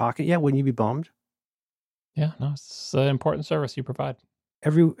wasn't in your pocket yet. Wouldn't you be bummed? Yeah, no, it's an important service you provide.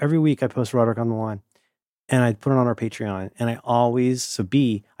 Every week I post Roderick on the Line, and I put it on our Patreon. And I always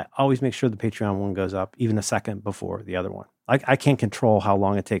make sure the Patreon one goes up even a second before the other one. I can't control how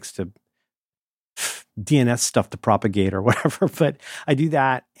long it takes to DNS stuff to propagate or whatever, but I do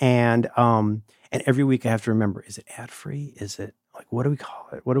that. And every week I have to remember, is it ad free? Is it like, what do we call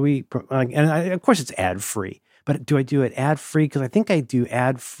it? Of course it's ad free, but do I do it ad free? Cause I think I do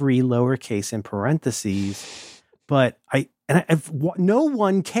ad free lowercase in parentheses, but no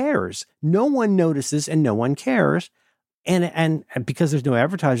one cares. No one notices and no one cares. And because there's no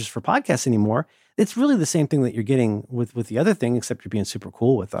advertisers for podcasts anymore, it's really the same thing that you're getting with the other thing, except you're being super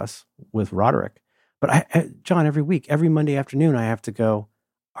cool with us, with Roderick. But John, every week, every Monday afternoon, I have to go,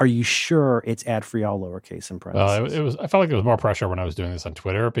 are you sure it's ad-free, all lowercase and parentheses? I felt like it was more pressure when I was doing this on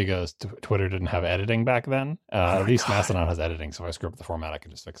Twitter, because Twitter didn't have editing back then. At least Mastodon has editing, so if I screw up the format, I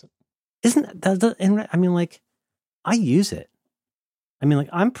can just fix it. I use it.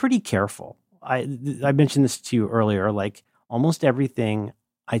 I'm pretty careful. I mentioned this to you earlier, like almost everything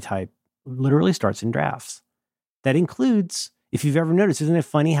I type literally starts in drafts. That includes, if you've ever noticed, isn't it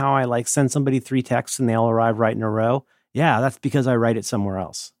funny how I send somebody 3 texts and they all arrive right in a row? Yeah, that's because I write it somewhere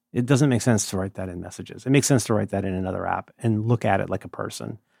else. It doesn't make sense to write that in Messages. It makes sense to write that in another app and look at it like a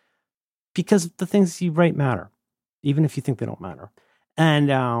person, because the things you write matter, even if you think they don't matter.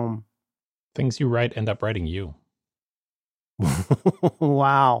 And things you write end up writing you.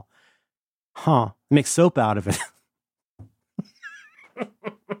 Wow. Make soap out of it.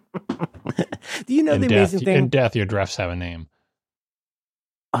 Do you know the amazing thing? In death, your drafts have a name.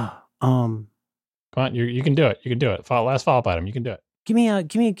 Come on, you can do it. You can do it. Last follow-up item. You can do it. Give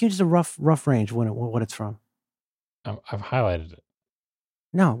me just a rough range what it's from. I've highlighted it.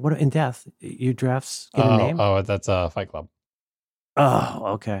 No, what in death? Your drafts get a name? Oh, that's Fight Club. Oh,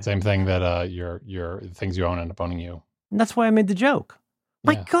 okay. Same thing that your things you own end up owning you. And that's why I made the joke.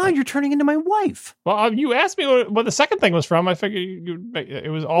 My God, you're turning into my wife. Well, you asked me what the second thing was from. I figured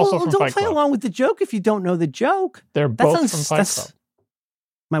it was also from Fight Club. Don't play along with the joke if you don't know the joke. They're both from Fight Club.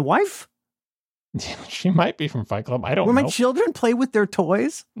 My wife? She might be from Fight Club. I don't know. Where my children play with their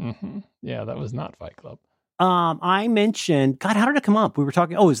toys? Mm-hmm. Yeah, that was not Fight Club. I mentioned, God, how did it come up? We were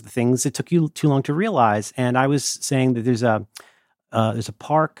talking, it was the things that took you too long to realize. And I was saying that there's a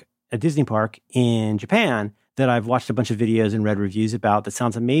park, a Disney park in Japan that I've watched a bunch of videos and read reviews about that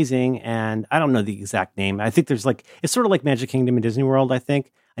sounds amazing. And I don't know the exact name. I think there's it's sort of like Magic Kingdom and Disney World, I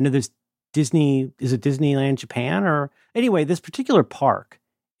think. I know there's Disney, is it Disneyland Japan? Or anyway, this particular park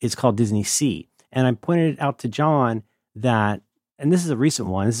is called Disney Sea. And I pointed out to John that, and this is a recent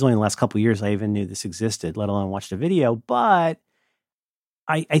one, this is only the last couple of years I even knew this existed, let alone watched a video, but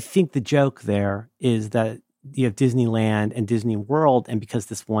I think the joke there is that you have Disneyland and Disney World, and because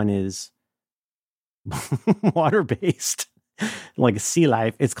this one is water-based, like a sea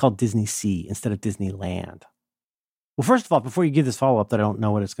life, it's called Disney Sea instead of Disneyland. Well, first of all, before you give this follow-up that I don't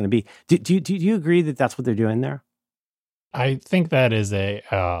know what it's going to be, do you agree that that's what they're doing there? I think that is a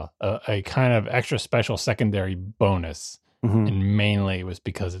kind of extra special secondary bonus. Mm-hmm. And mainly it was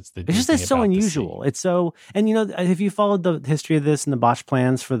because it's the. It's just so unusual. It's so, and have you followed the history of this and the botched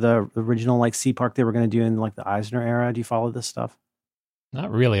plans for the original sea park they were going to do in the Eisner era? Do you follow this stuff? Not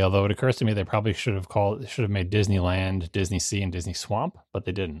really. Although it occurs to me they probably should have made Disneyland, Disney Sea, and Disney Swamp, but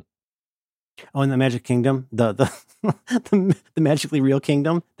they didn't. Oh, and the Magic Kingdom, the magically real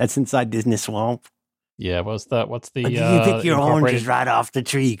kingdom that's inside Disney Swamp. Yeah, what's the you pick your oranges right off the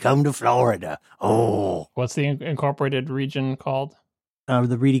tree. Come to Florida. Oh, what's the incorporated region called?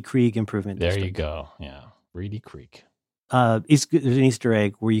 The Reedy Creek Improvement District. There you go. Yeah, Reedy Creek. There's an Easter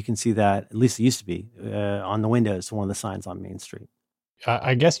egg where you can see that. At least it used to be on the windows. One of the signs on Main Street.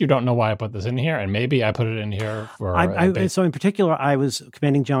 I guess you don't know why I put this in here, and maybe I put it in here for. So in particular, I was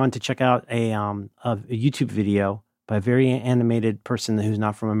commending John to check out a YouTube video by a very animated person who's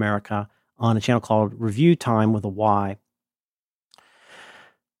not from America, on a channel called Review Time with a Y,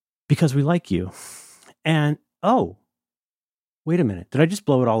 because we like you. And Wait a minute. Did I just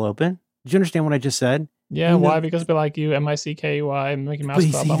blow it all open? Did you understand what I just said? Yeah, why? Because we like you, M-I-C-K-Y, Mickey Mouse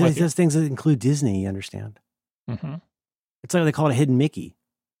But Club. he does things that include Disney, you understand? Mm-hmm. It's like they call it a hidden Mickey.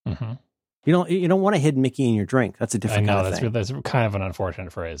 Mm-hmm. You don't want a hidden Mickey in your drink. That's a different kind of thing. That's kind of an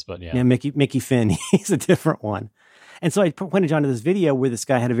unfortunate phrase, but yeah. Yeah, Mickey Finn, he's a different one. And so I pointed John to this video where this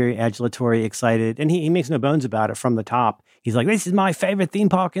guy had a very adulatory, excited, and he makes no bones about it from the top. He's like, this is my favorite theme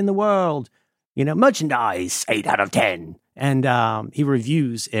park in the world. Merchandise, 8 out of 10. And he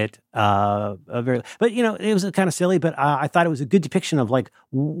reviews it but it was kind of silly, but I thought it was a good depiction of like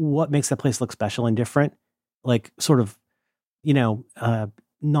what makes that place look special and different. Like sort of,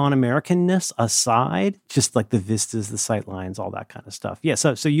 non-Americanness aside, just like the vistas, the sight lines, all that kind of stuff. Yeah.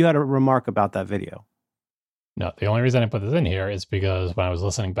 So you had a remark about that video. No, the only reason I put this in here is because when I was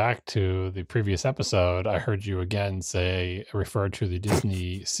listening back to the previous episode, I heard you again refer to the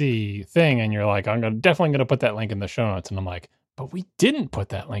Disney Sea thing, and you're like, I'm definitely going to put that link in the show notes. And I'm like, but we didn't put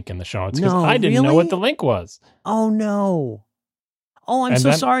that link in the show notes because I didn't know what the link was. Oh, no. Oh, I'm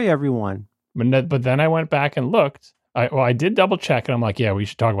so sorry, everyone. But then I went back and looked. I did double check, and I'm like, yeah, we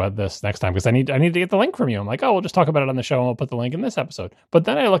should talk about this next time because I need to get the link from you. I'm like, oh, we'll just talk about it on the show, and we'll put the link in this episode. But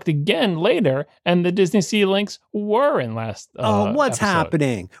then I looked again later, and the Disney Sea links were in last. What's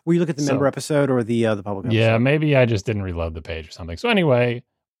happening? Were you looking at the member episode or the public episode? Yeah, maybe I just didn't reload the page or something. So anyway,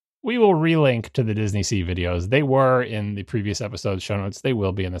 we will relink to the Disney Sea videos. They were in the previous episode show notes. They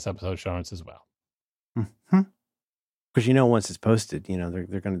will be in this episode show notes as well. Mm-hmm. Because once it's posted,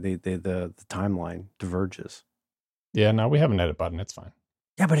 they're going to the timeline diverges. Yeah, no, we have an edit button. It's fine.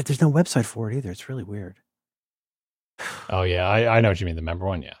 Yeah, but there's no website for it either. It's really weird. Oh, yeah. I know what you mean. The member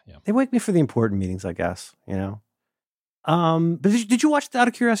one. Yeah. They wake me for the important meetings, I guess, But did you watch, out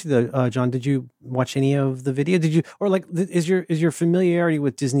of curiosity, though, John, did you watch any of the video? Did you, or like, is your familiarity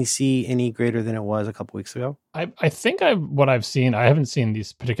with Disney Sea any greater than it was a couple weeks ago? I think what I've seen, I haven't seen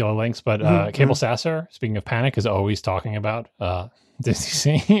these particular links, but Cable Sasser, speaking of Panic, is always talking about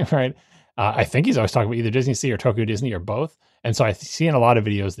Disney Sea, right? I think he's always talking about either Disney Sea or Tokyo Disney or both. And so I've seen a lot of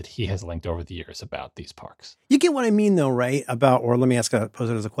videos that he has linked over the years about these parks. You get what I mean, though, right? Or let me pose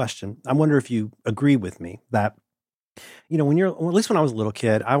it as a question. I wonder if you agree with me that, when at least when I was a little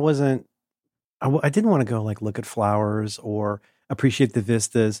kid, I didn't want to go like look at flowers or appreciate the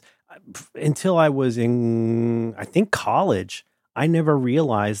vistas until I was in, I think, college. I never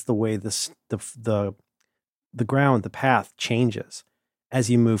realized the way the ground, the path changes as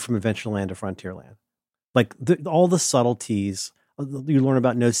you move from Adventureland to Frontierland. Like all the subtleties you learn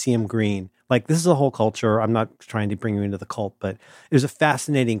about No-See-Um Green. Like this is a whole culture. I'm not trying to bring you into the cult, but there's a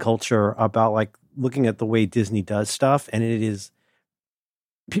fascinating culture about like looking at the way Disney does stuff. And it is,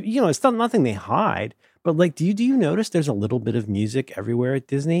 it's not nothing they hide, but like, do you notice there's a little bit of music everywhere at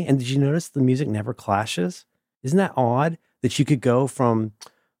Disney? And did you notice the music never clashes? Isn't that odd that you could go from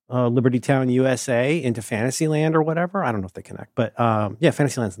Liberty Town, USA into Fantasyland or whatever? I don't know if they connect, but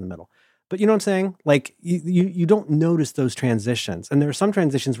Fantasyland's in the middle. But you know what I'm saying? Like you don't notice those transitions. And there are some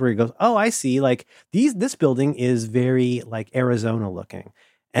transitions where you go, oh, I see. Like this building is very like Arizona looking.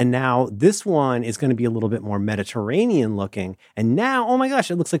 And now this one is going to be a little bit more Mediterranean looking. And now, oh my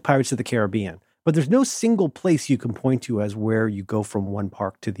gosh, it looks like Pirates of the Caribbean. But there's no single place you can point to as where you go from one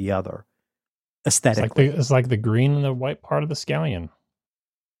park to the other aesthetically. It's like the green and the white part of the scallion.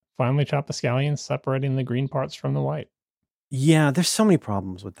 Finely chop the scallion, separating the green parts from the white. Yeah, there's so many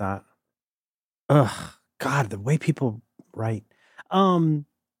problems with that. Ugh, God, the way people write. And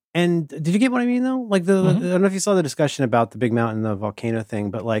did you get what I mean though? Like I don't know if you saw the discussion about the big mountain, the volcano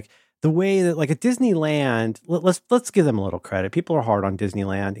thing, but like the way that like at Disneyland, let's give them a little credit. People are hard on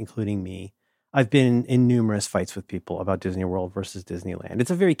Disneyland, including me. I've been in numerous fights with people about Disney World versus Disneyland.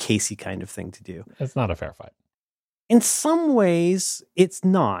 It's a very Casey kind of thing to do. It's not a fair fight. In some ways, it's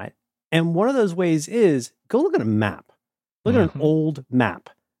not. And one of those ways is go look at a map. Look at an old map.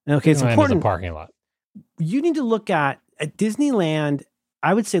 Okay, it's important. As a parking lot. You need to look at Disneyland.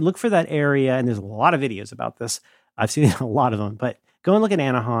 I would say look for that area, and there's a lot of videos about this. I've seen a lot of them, but go and look at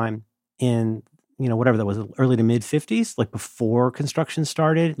Anaheim in whatever that was, early to mid 50s, like before construction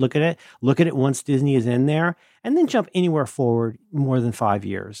started. Look at it once Disney is in there, and then jump anywhere forward more than 5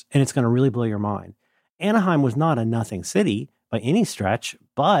 years, and it's going to really blow your mind. Anaheim was not a nothing city by any stretch,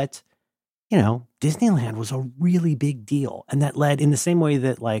 but Disneyland was a really big deal. And that led in the same way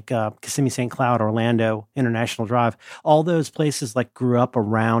that like Kissimmee, St. Cloud, Orlando, International Drive, all those places like grew up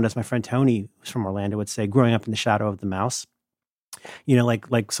around, as my friend Tony, who's from Orlando, would say, growing up in the shadow of the mouse.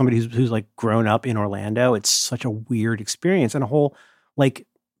 Like somebody who's like grown up in Orlando, it's such a weird experience, and a whole like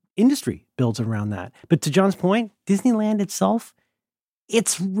industry builds around that. But to John's point, Disneyland itself,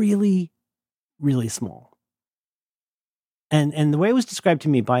 it's really, really small. And the way it was described to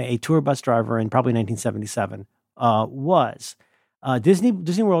me by a tour bus driver in probably 1977 was Disney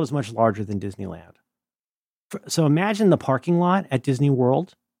World is much larger than Disneyland. So imagine the parking lot at Disney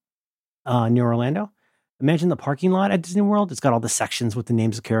World near Orlando. Imagine the parking lot at Disney World. It's got all the sections with the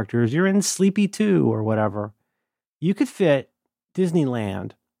names of characters. You're in Sleepy 2 or whatever. You could fit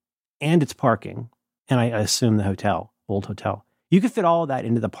Disneyland and its parking, and I assume the hotel, old hotel. You could fit all of that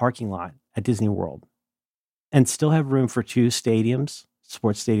into the parking lot at Disney World and still have room for 2 stadiums,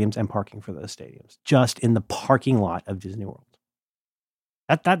 sports stadiums, and parking for those stadiums, just in the parking lot of Disney World.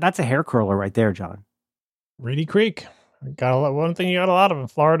 That's a hair curler right there, John. Reedy Creek. One thing you got a lot of in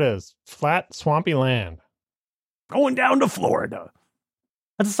Florida is flat, swampy land. Going down to Florida.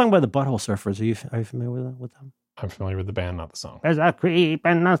 That's a song by the Butthole Surfers. Are you familiar with them? I'm familiar with the band, not the song. There's a creep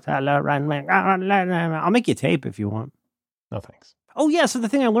in the cellar. I'll make you a tape if you want. No, thanks. Oh, yeah. So the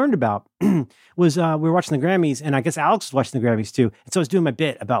thing I learned about was we were watching the Grammys, and I guess Alex was watching the Grammys too. And so I was doing my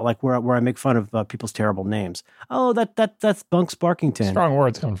bit about like where I make fun of people's terrible names. Oh, that's Bunks Barkington. Strong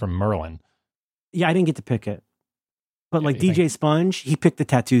words coming from Merlin. Yeah, I didn't get to pick it. But like DJ Sponge, he picked the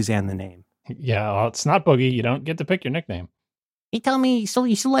tattoos and the name. Yeah, well, it's not Boogie. You don't get to pick your nickname. He told me you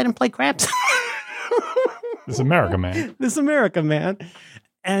should let him play craps. This America, man. This America, man.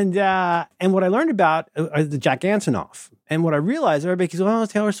 And what I learned about the Jack Antonoff. And what I realized, everybody goes, oh,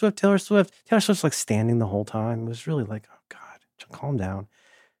 Taylor Swift. Taylor Swift's like standing the whole time. It was really like, oh God, calm down.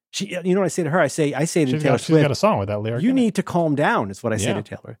 You know what I say to her? I say to Taylor Swift. She's got a song with that lyric. You need to calm down, is what I say to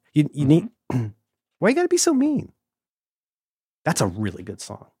Taylor. You need. Why you got to be so mean? That's a really good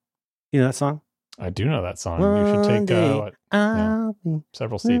song. You know that song? I do know that song. You should take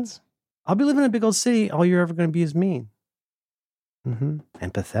several seats. I'll be living in a big old city. All you're ever going to be is mean.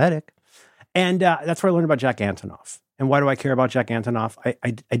 And pathetic. And that's where I learned about Jack Antonoff. And why do I care about Jack Antonoff?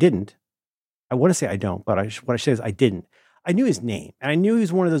 I didn't. I want to say I don't, but what I say is I didn't. I knew his name, and I knew he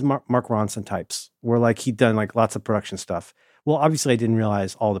was one of those Mark Ronson types, where like he'd done like lots of production stuff. Well, obviously I didn't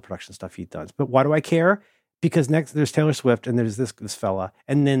realize all the production stuff he'd done. But why do I care? Because next there's Taylor Swift, and there's this fella,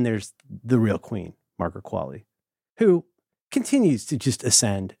 and then there's the real queen, Margaret Qualley, who continues to just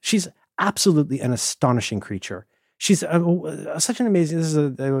ascend. She's absolutely an astonishing creature. She's such an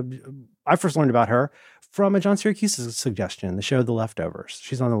amazing. I first learned about her from a John Syracuse suggestion, the show The Leftovers.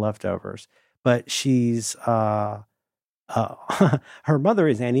 She's on The Leftovers, but she's her mother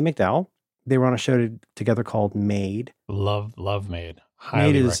is Andie MacDowell. They were on a show together called Made. Love Made.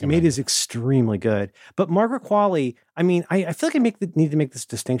 Made is extremely good. But Margaret Qualley, I mean, I feel like I need to make this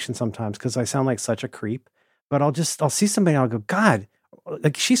distinction sometimes because I sound like such a creep. But I'll see somebody and I'll go, God,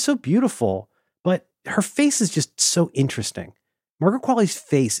 like she's so beautiful, but her face is just so interesting. Margaret Qualley's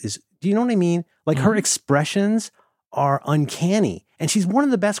face is, do you know what I mean? Like her expressions are uncanny. And she's one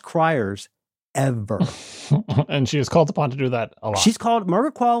of the best criers ever. And she is called upon to do that a lot. She's called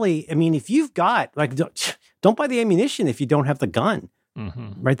Margaret Qualley. I mean, if you've got, like, don't buy the ammunition if you don't have the gun.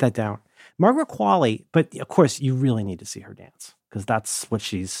 Write that down. Margaret Qualley, but of course you really need to see her dance because that's what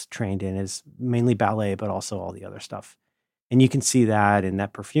she's trained in, is mainly ballet, but also all the other stuff. And you can see that in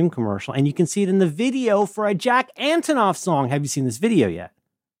that perfume commercial, and you can see it in the video for a Jack Antonoff song. Have you seen this video yet?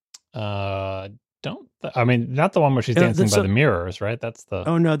 I mean, not the one where she's dancing by the mirrors, right? That's the...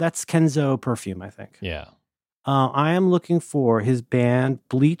 Oh, no, that's Kenzo Perfume, I think. Yeah. I am looking for his band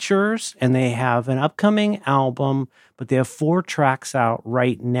Bleachers, and they have an upcoming album, but they have 4 tracks out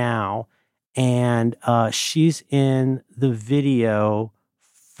right now. And she's in the video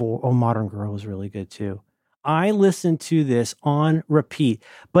for... Modern Girl is really good, too. I listened to this on repeat,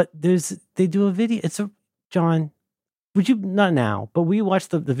 but they do a video. John, would you, not now, but we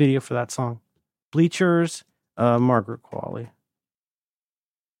watched the video for that song. Bleachers, Margaret Qualley.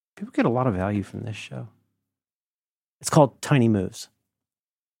 People get a lot of value from this show. It's called Tiny Moves.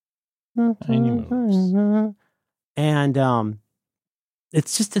 Tiny Moves. And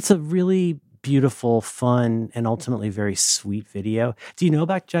it's a really beautiful, fun, and ultimately very sweet video. Do you know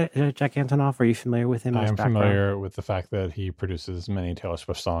about Jack Antonoff? Are you familiar with him? I am familiar with the fact that he produces many Taylor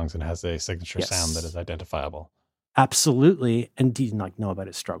Swift songs and has a signature sound that is identifiable. Absolutely. And do you know about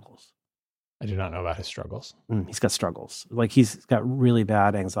his struggles? I do not know about his struggles. He's got struggles. Like he's got really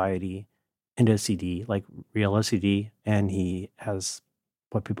bad anxiety and OCD, like real OCD. And he has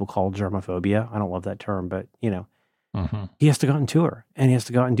what people call germophobia. I don't love that term, but he has to go out and tour and he has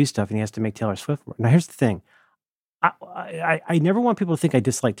to go out and do stuff and he has to make Taylor Swift work. Now, here's the thing. I never want people to think I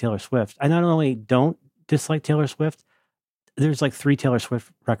dislike Taylor Swift. I not only don't dislike Taylor Swift, there's like 3 Taylor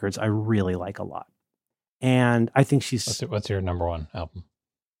Swift records I really like a lot. And I think she's... What's your number 1 album?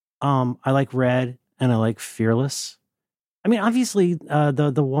 I like Red and I like Fearless. I mean, obviously,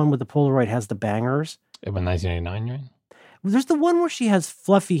 the one with the Polaroid has the bangers. It was 1989, you mean? There's the one where she has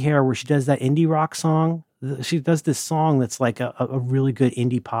fluffy hair, where she does that indie rock song. She does this song that's like a really good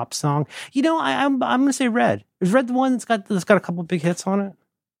indie pop song. I'm gonna say Red. Is Red the one that's got a couple big hits on it?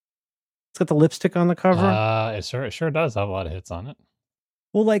 It's got the lipstick on the cover. It sure does have a lot of hits on it.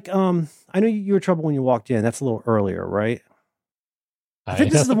 Well, like I know you were trouble when you walked in. That's a little earlier, right? I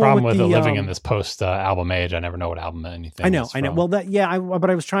think this is the problem with living in this post album age. I never know what album anything. I know. Well, but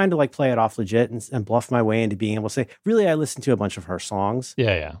I was trying to like play it off legit and bluff my way into being able to say, really, I listened to a bunch of her songs.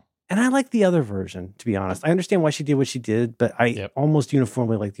 Yeah. And I like the other version, to be honest. I understand why she did what she did, but I almost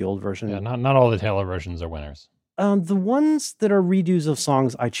uniformly like the old version. Yeah, not all the Taylor versions are winners. The ones that are redos of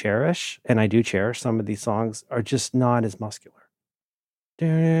songs I cherish, and I do cherish some of these songs, are just not as muscular. What's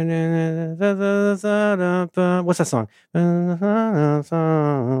that song?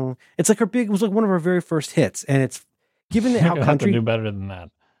 It's like it was like one of her very first hits, and it's given how country. Have to do better than that.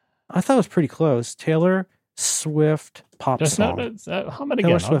 I thought it was pretty close. Taylor Swift pop song. Hum it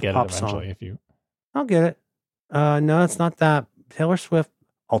again. I'll get it eventually if you. I'll get it. No, it's not that. Taylor Swift,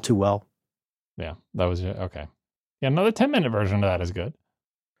 All Too Well. Yeah, that was okay. Yeah, another 10-minute version of that is good.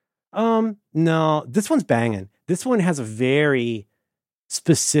 No, this one's banging. This one has a very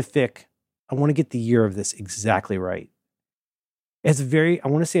specific. I want to get the year of this exactly right. It's I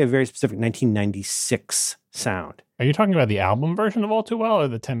want to say a very specific 1996 sound. Are you talking about the album version of All Too Well or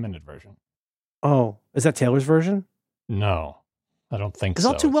the 10-minute version? Oh, is that Taylor's version? No, I don't think so. Is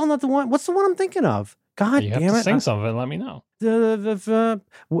All Too Well not the one? What's the one I'm thinking of? God damn it. You have to sing some of it and let me know.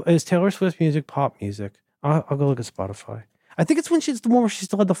 Is Taylor Swift music pop music? I'll go look at Spotify. I think it's when she's the one where she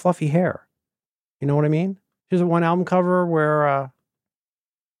still had the fluffy hair. You know what I mean? There's one album cover where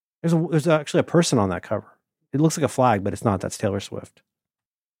there's actually a person on that cover. It looks like a flag, but it's not. That's Taylor Swift.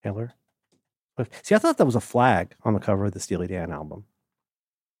 Taylor Swift. See, I thought that was a flag on the cover of the Steely Dan album.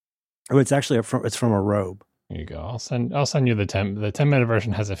 Oh, it's actually it's from a robe. There you go. I'll send you the 10-minute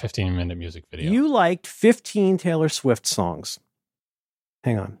version has a 15-minute music video. You liked 15 Taylor Swift songs.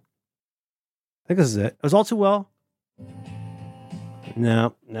 Hang on. I think this is it. It was All Too Well.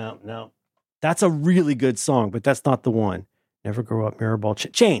 No. That's a really good song, but that's not the one. Never Grow Up,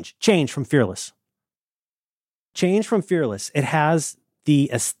 Mirrorball. Change from Fearless. Change from Fearless. It has the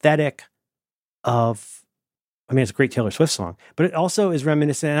aesthetic of, it's a great Taylor Swift song, but it also is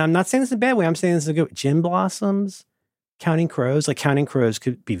reminiscent, and I'm not saying this in a bad way, I'm saying this in a good way. Gin Blossoms, Counting Crows. Like Counting Crows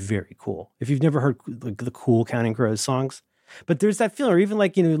could be very cool. If you've never heard the cool Counting Crows songs. But there's that feel, or even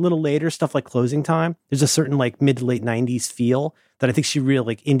like, a little later stuff like Closing Time. There's a certain like mid to late 90s feel that I think she really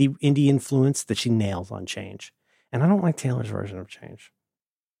like indie influence that she nails on Change. And I don't like Taylor's version of Change.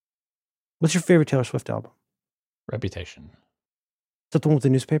 What's your favorite Taylor Swift album? Reputation. Is that the one with the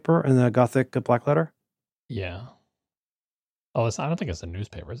newspaper and the gothic black letter? Yeah. Oh, I don't think it's a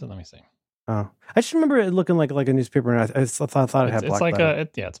newspaper, is it? Let me see. Oh, I just remember it looking like a newspaper, and I thought it had black letter.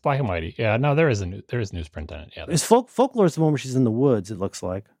 It's black and whitey. Yeah, no, there is newsprint in it. Yeah, it's Folklore is the one where she's in the woods. It looks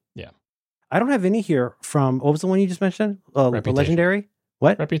like. Yeah, I don't have any here from. What was the one you just mentioned? The Legendary.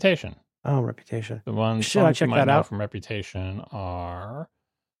 What? Reputation. Oh, Reputation. The ones should I check that out from Reputation are.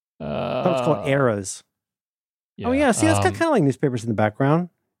 I thought it's called Eras. Yeah, oh yeah, see, that's kind of like newspapers in the background.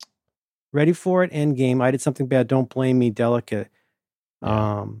 Ready for It, Endgame. I Did Something Bad. Don't Blame Me. Delicate.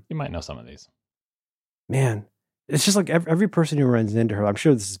 Yeah, you might know some of these. Man, it's just like every person who runs into her. I'm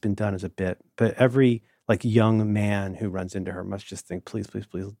sure this has been done as a bit, but every like young man who runs into her must just think, please, please,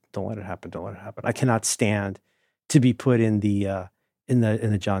 please, don't let it happen. Don't let it happen. I cannot stand to be put in the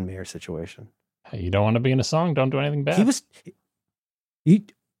John Mayer situation. Hey, you don't want to be in a song. Don't do anything bad.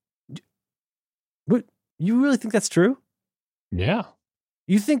 What? You really think that's true? Yeah.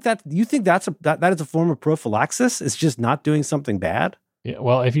 You think that is a form of prophylaxis? It's just not doing something bad? Yeah.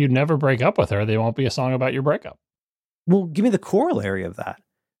 Well, if you never break up with her, there won't be a song about your breakup. Well, give me the corollary of that.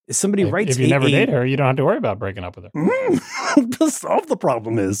 If somebody writes, if you never date her, you don't have to worry about breaking up with her. To solve the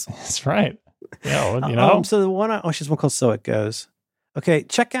problem is that's right. Yeah, well, so the one she's one called "So It Goes." Okay,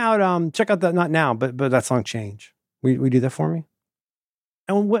 check out that. Not now, but that song "Change." We do that for me.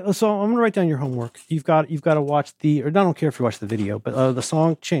 And so I'm gonna write down your homework. You've got to watch I don't care if you watch the video, but the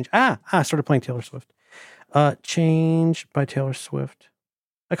song "Change." I started playing Taylor Swift. "Change" by Taylor Swift.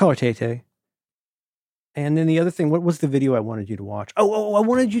 I call her Tay Tay. And then the other thing, what was the video I wanted you to watch? Oh, I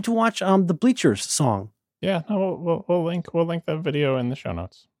wanted you to watch the Bleachers song. Yeah, no, we'll link that video in the show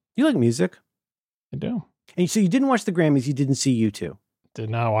notes. You like music? I do. And so you didn't watch the Grammys. You didn't see U2. Did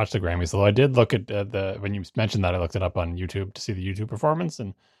not watch the Grammys, although I did look at when you mentioned that, I looked it up on YouTube to see the YouTube performance.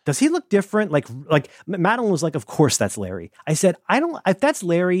 And does he look different? Like Madeline was like, of course that's Larry. I said, if that's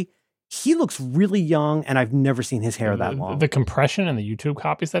Larry, he looks really young, and I've never seen his hair that long. The compression in the YouTube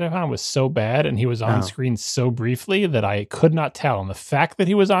copies that I found was so bad, and he was on screen so briefly that I could not tell. And the fact that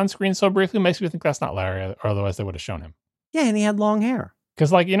he was on screen so briefly makes me think that's not Larry, or otherwise they would have shown him. Yeah, and he had long hair.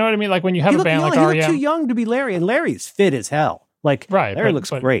 Because, like, you know what I mean? Like, when you have a band like REM. He looked too young to be Larry, and Larry's fit as hell. Like, right, Larry looks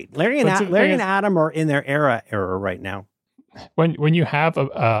great. Larry and Adam are in their era right now. When you have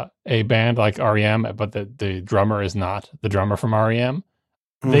a band like REM, but the drummer is not the drummer from REM,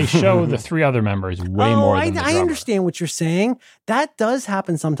 they show the three other members way more than the drummer. I understand what you're saying. That does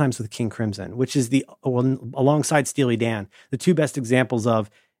happen sometimes with King Crimson, which is alongside Steely Dan, the two best examples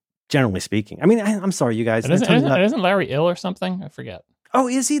of, generally speaking. I mean, I'm sorry, you guys. Isn't Larry ill or something? I forget. Oh,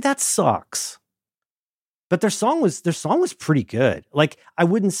 is he? That sucks. But their song was pretty good. Like, I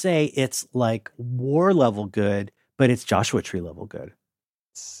wouldn't say it's like War level good, but it's Joshua Tree level good.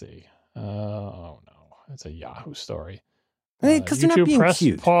 Let's see. Oh no, it's a Yahoo story. Because they're not being press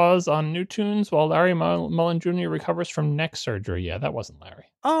cute. Pause on new tunes while Larry Mullen Jr. recovers from neck surgery. Yeah, that wasn't Larry.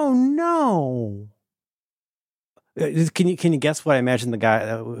 Oh no! Can you guess what I imagine the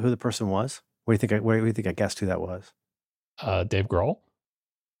guy who the person was? Where do you think I guessed who that was? Dave Grohl.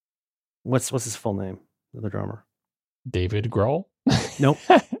 What's his full name? The drummer. David Grohl. Nope.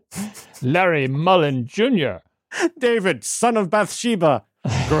 Larry Mullen Jr. David, son of Bathsheba.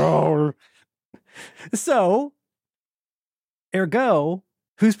 Grohl. So. Ergo,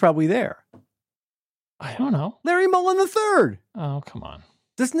 who's probably there? I don't know. Larry Mullen III. Oh, come on.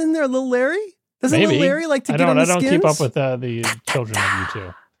 Isn't there a little Larry? Doesn't Maybe. Little Larry like to get on the skins? I don't keep up with the children of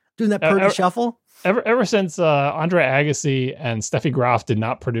U2. Doing that Purdy shuffle? Ever since Andre Agassi and Steffi Graf did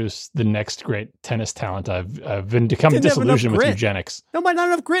not produce the next great tennis talent, I've been become disillusioned with eugenics. No, not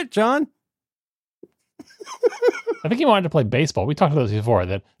enough grit, John. I think he wanted to play baseball. We talked about this before,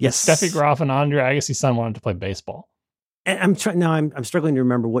 that yes. Steffi Graf and Andre Agassi's son wanted to play baseball. And I'm struggling to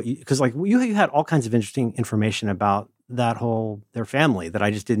remember because like you had all kinds of interesting information about that their family that I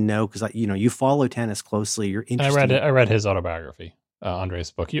just didn't know because you follow tennis closely. You're interested. I read his autobiography,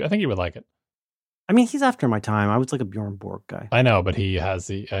 Andre's book. I think you would like it. I mean, he's after my time. I was like a Bjorn Borg guy. I know, but he has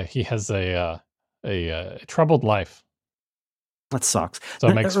a troubled life. That sucks. So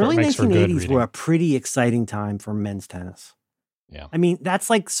the early 1980s were a pretty exciting time for men's tennis. Yeah. I mean, that's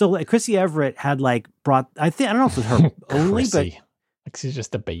like, so like Chrissy Everett had like brought, I don't know if it was her only, but. Like she's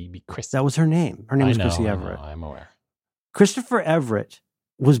just a baby, Chrissy. That was her name. Her name was Chrissy Everett. I'm aware. Christopher Everett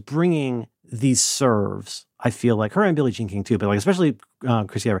was bringing these serves, I feel like, her and Billie Jean King too, but like especially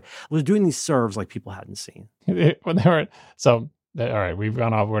Chrissy Everett, was doing these serves like people hadn't seen. When they were, all right, we've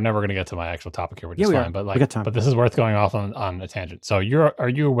gone off. We're never going to get to my actual topic here, which is fine. But like, we got time. But this is worth going off on a tangent. So are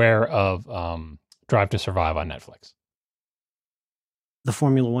you aware of Drive to Survive on Netflix? The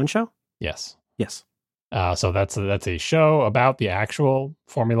Formula One show? Yes. Yes. So that's a show about the actual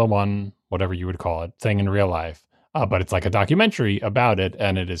Formula One, whatever you would call it, thing in real life. But it's like a documentary about it,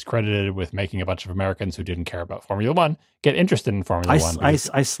 and it is credited with making a bunch of Americans who didn't care about Formula One get interested in Formula One. I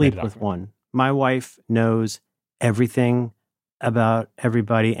sleep with one. My wife knows everything about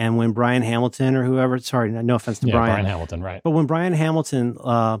everybody, and when Brian Hamilton or whoever, sorry, no offense to Brian Hamilton, right? But when Brian Hamilton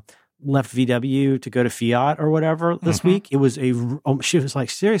left VW to go to Fiat or whatever this week, it was she was like,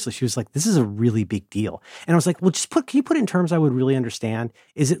 seriously, she was like, this is a really big deal. And I was like, well, can you put it in terms I would really understand?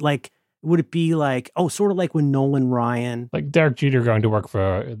 Is it like, would it be like, sort of like when Nolan Ryan, like Derek Jeter going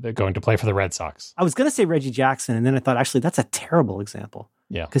to play for the Red Sox? I was going to say Reggie Jackson, and then I thought, actually, that's a terrible example.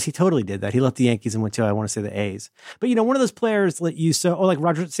 Yeah, because he totally did that. He left the Yankees and went to, I want to say, the A's. But one of those players that you like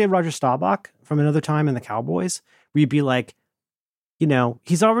Roger Staubach from another time in the Cowboys, where you'd be like,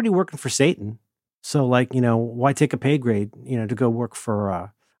 he's already working for Satan, so like, why take a pay grade, to go work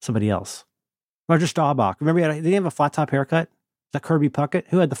for somebody else? Roger Staubach, remember did he have a flat top haircut? Is that Kirby Puckett?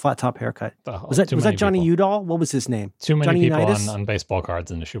 Who had the flat top haircut? Was that Johnny Udall? What was his name? Too many Johnny people Unitas? on baseball cards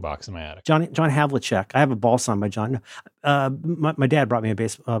in the shoebox in my attic. John Havlicek. I have a ball signed by John. My dad brought me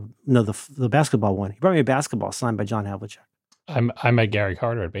the basketball one. He brought me a basketball signed by John Havlicek. I met Gary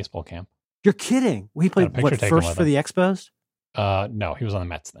Carter at baseball camp. You're kidding? He played first for the Expos? No, he was on the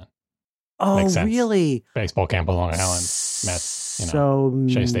Mets then. Oh, really? Baseball camp on Long Island. Mets.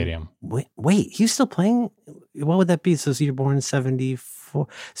 Shea Stadium. Wait, he's still playing? What would that be? So you're born in 74.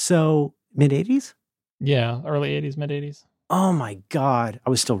 So mid-80s? Yeah, early 80s, mid-80s. Oh my God.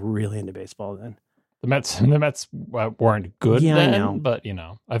 I was still really into baseball then. The Mets weren't good then, I know. But,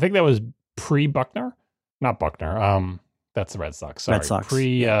 I think that was pre-Buckner. Not Buckner. That's the Red Sox. Sorry. Red Sox.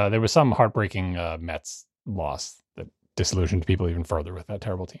 There was some heartbreaking Mets loss that disillusioned people even further with that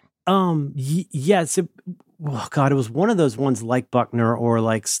terrible team. Yes. It was one of those ones like Buckner or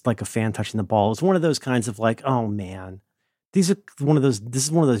like a fan touching the ball. It was one of those kinds of like, oh man, This is one of those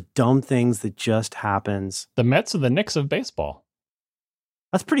dumb things that just happens. The Mets are the Knicks of baseball.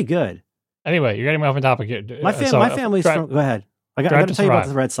 That's pretty good. Anyway, you're getting me off the topic here. My family's from. Go ahead. I got to tell you about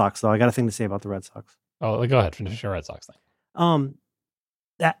the Red Sox, though. I got a thing to say about the Red Sox. Oh, go ahead. Finish your Red Sox thing.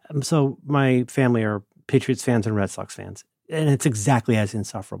 So my family are Patriots fans and Red Sox fans, and it's exactly as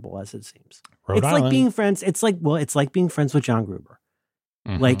insufferable as it seems. Rhode Island. Like being friends. It's like being friends with John Gruber.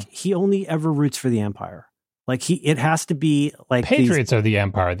 Mm-hmm. Like he only ever roots for the Empire. Like it has to be like Patriots are the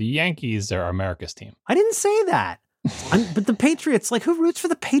Empire. The Yankees are America's team. I didn't say that. But the Patriots, like, who roots for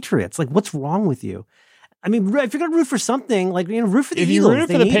the Patriots? Like, what's wrong with you? I mean, if you're going to root for something, like, root for the Eagles. If you root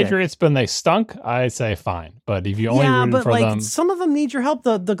for the Patriots when they stunk, I say fine. But if you only root for them, some of them need your help.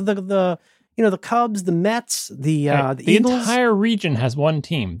 The Cubs, the Mets, the Eagles. The entire region has one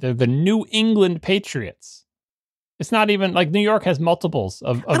team. They're the New England Patriots. It's not even like New York has multiples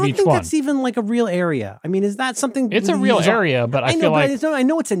of each one. I don't think that's even like a real area. I mean, is that something? It's a real area, but I feel like I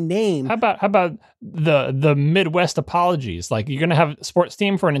know it's a name. How about the Midwest apologies? Like you're going to have a sports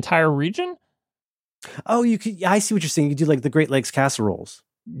team for an entire region? Oh, you could. I see what you're saying. You do like the Great Lakes casseroles.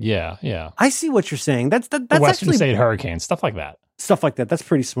 Yeah. I see what you're saying. That's the Western actually, State Hurricanes, stuff like that. That's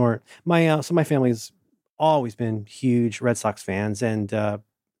pretty smart. My family's always been huge Red Sox fans, and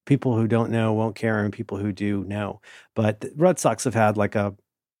people who don't know won't care, and people who do know. But the Red Sox have had like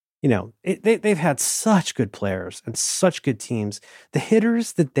they've had such good players and such good teams. The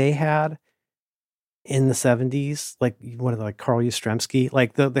hitters that they had in the 70s, like Carl Yastrzemski,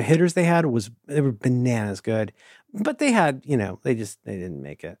 like the hitters they had they were bananas good. But they had, they didn't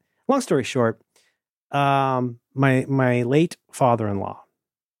make it. Long story short, my late father-in-law,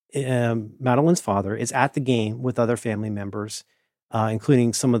 Madeline's father, is at the game with other family members,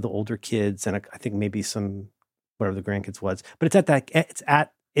 including some of the older kids, and I think maybe some whatever the grandkids was. But it's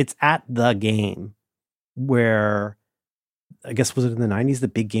at the game where, I guess, was it in the 90s, the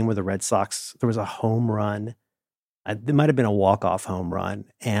big game where the Red Sox, there was a home run. It might have been a walk-off home run,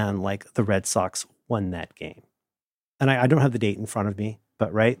 and like the Red Sox won that game. And I don't have the date in front of me,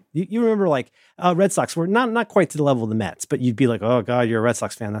 but right, you remember like Red Sox were not quite to the level of the Mets, but you'd be like, oh God, you're a Red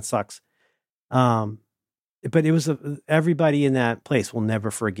Sox fan, that sucks. But it was everybody in that place will never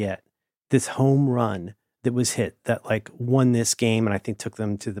forget this home run that was hit that like won this game, and I think took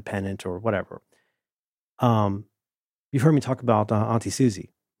them to the pennant or whatever. You've heard me talk about Auntie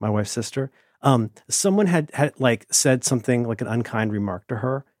Susie, my wife's sister. Someone had like said something like an unkind remark to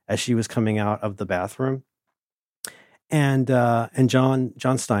her as she was coming out of the bathroom. And John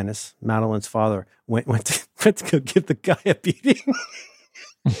Steinis, Madeline's father, went to go give the guy a beating.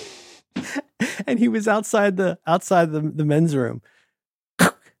 And he was outside the men's room,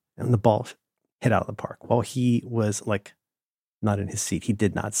 and the ball hit out of the park while he was like not in his seat. He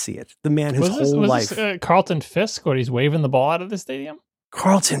did not see it. The man whose whole life. Was Carlton Fisk, when he's waving the ball out of the stadium?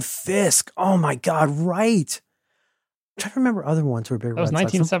 Carlton Fisk. Oh my God! Right. I'm trying to remember other ones who were big. That was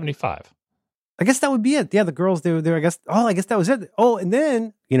 1975. I guess that would be it. Yeah, the girls, they were there. I guess that was it. Oh, and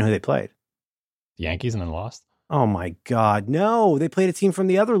then you know who they played? The Yankees, and then lost. Oh my God, no! They played a team from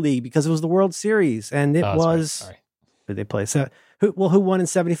the other league because it was the World Series, and it was. Sorry. Who did they play? So who won in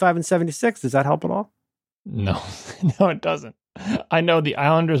 75 and 76? Does that help at all? No, no, it doesn't. I know the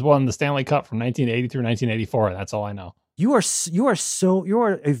Islanders won the Stanley Cup from 1980 through 1984. And that's all I know. You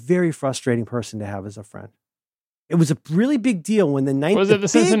are a very frustrating person to have as a friend. It was a really big deal when the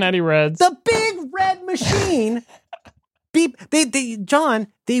Cincinnati Reds? The big red machine.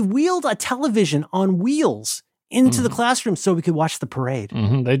 They wheeled a television on wheels into the classroom so we could watch the parade.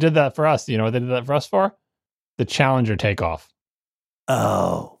 Mm-hmm. They did that for us. You know what they did that for us for? The Challenger takeoff.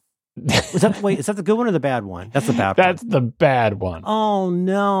 Oh. Is that the good one or the bad one? That's the bad one. That's the bad one. Oh,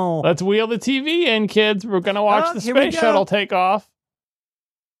 no. Let's wheel the TV in, kids. We're going to watch the space shuttle take off.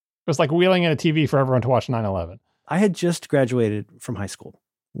 It was like wheeling in a TV for everyone to watch 9/11. I had just graduated from high school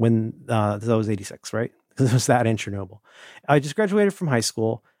when that was 86, right? Because it was that in Chernobyl. I just graduated from high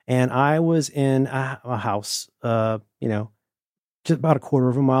school, and I was in a house, just about a quarter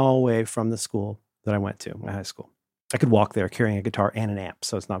of a mile away from the school that I went to, my high school. I could walk there carrying a guitar and an amp,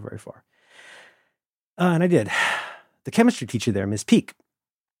 so it's not very far. And I did. The chemistry teacher there, Ms. Peak,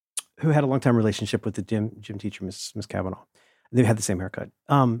 who had a long-time relationship with the gym teacher, Miss Kavanaugh. They had the same haircut.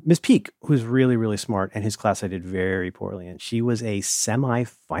 Ms. Peak, who's really, really smart, and whose class I did very poorly in, she was a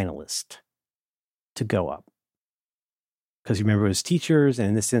semi-finalist to go up. Because you remember it was teachers, and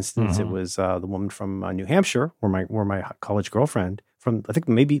in this instance, it was the woman from New Hampshire, where my college girlfriend from, I think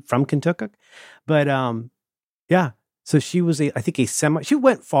maybe from Kentucky. But yeah. So she was she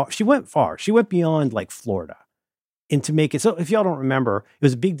went far. She went beyond like Florida And to make it, so if y'all don't remember, it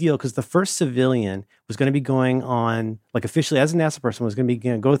was a big deal because the first civilian was going to be going on, like officially as a NASA person, was going to be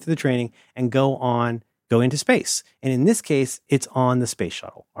going to go through the training and go into space. And in this case, it's on the space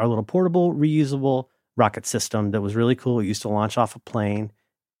shuttle, our little portable, reusable rocket system that was really cool. It used to launch off a plane.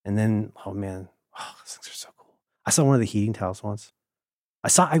 And then, oh man, those things are so cool. I saw one of the heating towers once.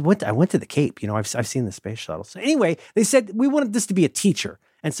 I went to the Cape. I've seen the space shuttle. So anyway, they said we wanted this to be a teacher.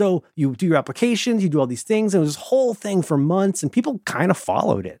 And so you do your applications, you do all these things. And it was this whole thing for months and people kind of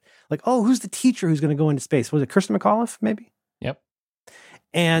followed it. Like, oh, who's the teacher who's going to go into space? Was it Kirsten McAuliffe maybe? Yep.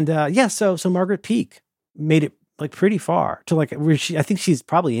 And so Margaret Peake made it like pretty far to like where I think she's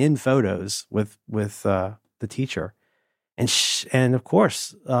probably in photos with the teacher. And of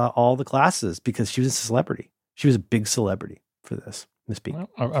course, all the classes because she was a celebrity. She was a big celebrity for this. Miss Peake. Well,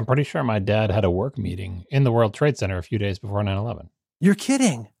 I'm pretty sure my dad had a work meeting in the World Trade Center a few days before 9/11. You're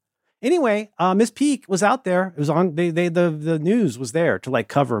kidding. Anyway, Miss Peake was out there. It was on. The news was there to like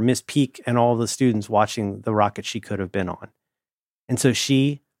cover Miss Peake and all the students watching the rocket she could have been on. And so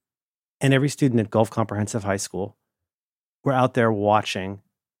she and every student at Gulf Comprehensive High School were out there watching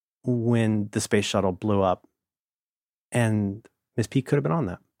when the space shuttle blew up, and Miss Peake could have been on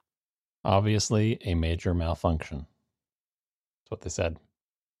that. Obviously, a major malfunction. That's what they said.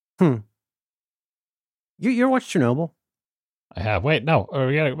 You watched Chernobyl? I have. Wait, no.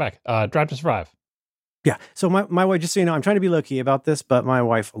 We gotta go back. Drive to Survive. Yeah. So my wife, just so you know, I'm trying to be low-key about this, but my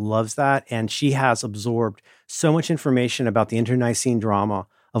wife loves that. And she has absorbed so much information about the internecine drama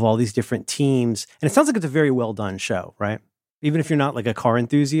of all these different teams. And it sounds like it's a very well done show, right? Even if you're not like a car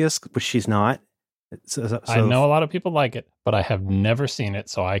enthusiast, which she's not. I know a lot of people like it, but I have never seen it,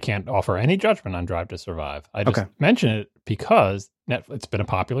 so I can't offer any judgment on Drive to Survive. I just mention it because it's been a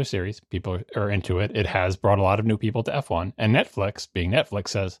popular series. People are into it. It has brought a lot of new people to F1. And Netflix, being Netflix,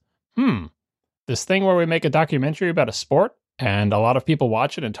 says, this thing where we make a documentary about a sport and a lot of people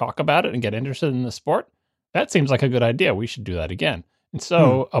watch it and talk about it and get interested in the sport, that seems like a good idea. We should do that again. And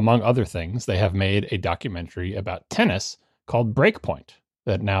so, among other things, they have made a documentary about tennis called Breakpoint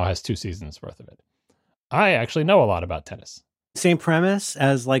that now has 2 seasons worth of it. I actually know a lot about tennis. Same premise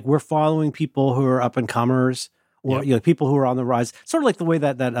as like we're following people who are up and comers or people who are on the rise. Sort of like the way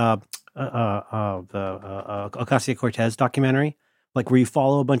that the Ocasio-Cortez documentary, like where you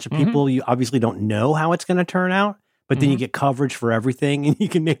follow a bunch of people, you obviously don't know how it's going to turn out, but then you get coverage for everything and you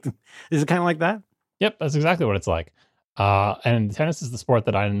can make them. Is it kind of like that? Yep, that's exactly what it's like. And tennis is the sport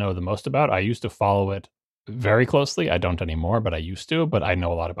that I know the most about. I used to follow it very closely. I don't anymore, but I used to. But I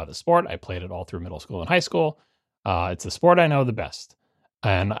know a lot about the sport. I played it all through middle school and high school. It's the sport I know the best.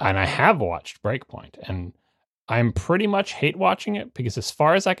 And I have watched Breakpoint. And I'm pretty much hate watching it because as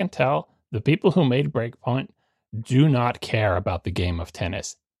far as I can tell, the people who made Breakpoint do not care about the game of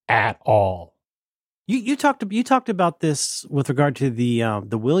tennis at all. You talked about this with regard to the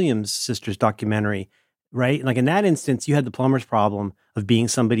Williams sisters documentary, right? Like in that instance, you had the plumber's problem of being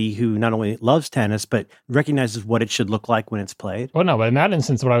somebody who not only loves tennis, but recognizes what it should look like when it's played. Well, no, but in that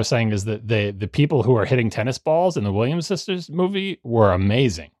instance, what I was saying is that the people who are hitting tennis balls in the Williams sisters movie were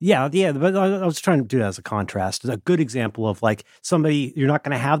amazing. Yeah. But I was trying to do that as a contrast. It's a good example of like somebody, you're not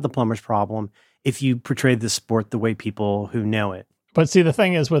going to have the plumber's problem if you portray the sport the way people who know it. But see, the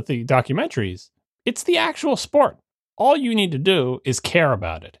thing is with the documentaries, it's the actual sport. All you need to do is care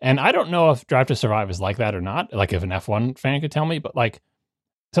about it. And I don't know if Drive to Survive is like that or not. Like if an F1 fan could tell me, but like,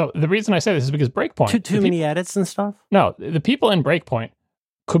 so the reason I say this is because Breakpoint. Too many edits and stuff? No, the people in Breakpoint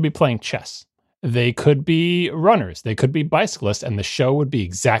could be playing chess. They could be runners. They could be bicyclists. And the show would be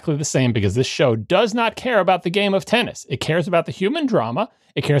exactly the same because this show does not care about the game of tennis. It cares about the human drama.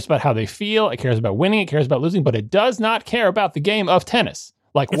 It cares about how they feel. It cares about winning. It cares about losing, but it does not care about the game of tennis.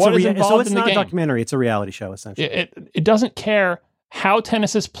 Like what is involved in the game. So it's not a documentary. It's a reality show, essentially. It doesn't care how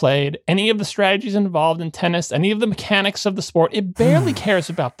tennis is played, any of the strategies involved in tennis, any of the mechanics of the sport. It barely cares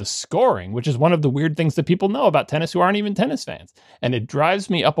about the scoring, which is one of the weird things that people know about tennis who aren't even tennis fans. And it drives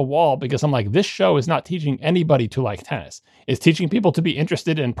me up a wall because I'm like, this show is not teaching anybody to like tennis. It's teaching people to be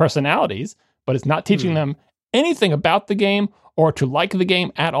interested in personalities, but it's not teaching them anything about the game or to like the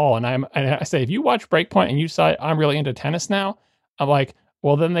game at all. And I say, if you watch Breakpoint and you say, I'm really into tennis now, I'm like,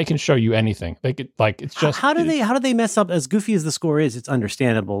 well, then they can show you anything. They could like, it's just how do they mess up? As goofy as the score is, it's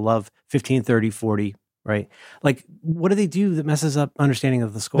understandable. Love 15, 30, 40, right? Like, what do they do that messes up understanding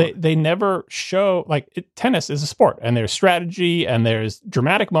of the score? They never show tennis is a sport, and there's strategy and there's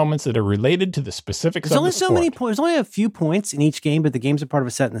dramatic moments that are related to the specifics. There's only so many points. There's only a few points in each game, but the games are part of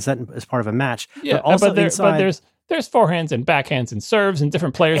a set, and the set is part of a match. Yeah, but also but there's there's forehands and backhands and serves and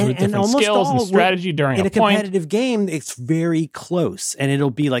different players with different skills and strategy during in a point. competitive game, it's very close, and it'll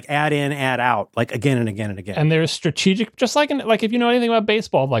be like add in, add out, like again and again and again. And there's strategic, just like if you know anything about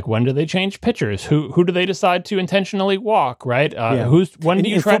baseball, like when do they change pitchers? Who do they decide to intentionally walk? Right? When do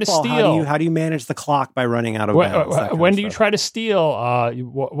you try football, to steal? How do you manage the clock by running out of bounds? When do you try to steal?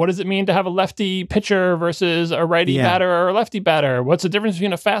 What does it mean to have a lefty pitcher versus a righty batter or a lefty batter? What's the difference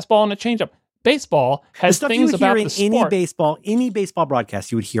between a fastball and a changeup? Baseball has things about the sport. Any baseball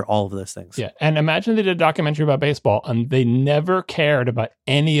broadcast, you would hear all of those things. Yeah, and imagine they did a documentary about baseball, and they never cared about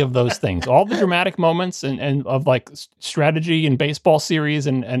any of those things. All the dramatic moments and of like strategy and baseball series,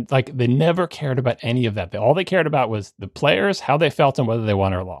 and like they never cared about any of that. All they cared about was the players, how they felt, and whether they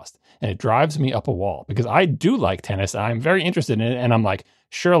won or lost. And it drives me up a wall because I do like tennis. I'm very interested in it, and I'm like,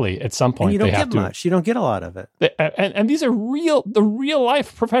 surely at some point and you don't they have get much. You don't get a lot of it. And these are the real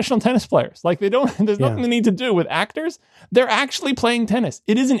life professional tennis players. Like there's nothing they need to do with actors. They're actually playing tennis.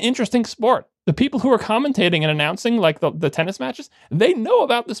 It is an interesting sport. The people who are commentating and announcing like the tennis matches, they know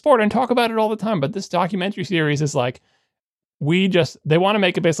about the sport and talk about it all the time. But this documentary series is like, they want to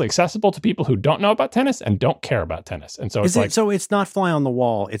make it basically accessible to people who don't know about tennis and don't care about tennis. And so so it's not fly on the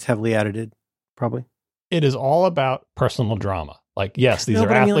wall. It's heavily edited, probably. It is all about personal drama. Like, yes, these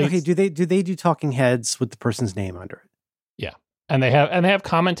are athletes. Okay, do they do talking heads with the person's name under it? Yeah. And they have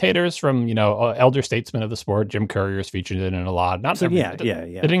commentators from, elder statesmen of the sport. Jim Courier is featured in it a lot. They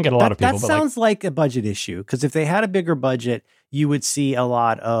didn't get a lot of people. That sounds like a budget issue, because if they had a bigger budget, you would see a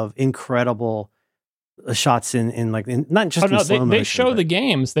lot of incredible shots in not just in slow motion. They show the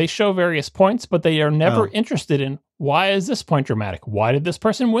games. They show various points, but they are never interested in why is this point dramatic? Why did this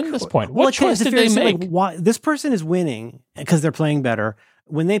person win this point? What choice did they make? Why this person is winning because they're playing better.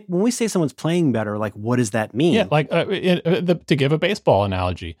 When we say someone's playing better, like what does that mean? Yeah, like to give a baseball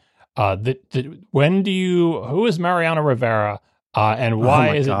analogy, who is Mariano Rivera? And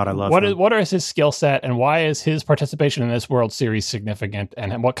why what is his skill set, and why is his participation in this World Series significant,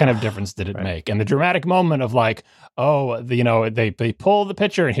 and what kind of difference did it make? And the dramatic moment of like, they pull the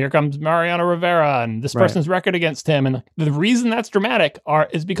pitcher and here comes Mariano Rivera and this person's record against him, and the reason that's dramatic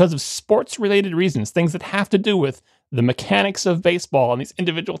is because of sports related reasons, things that have to do with the mechanics of baseball and these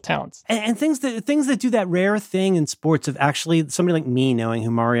individual talents, and things that do that rare thing in sports of actually somebody like me knowing who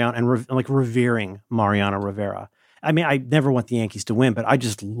Mariano and revering Mariano Rivera. I mean, I never want the Yankees to win, but I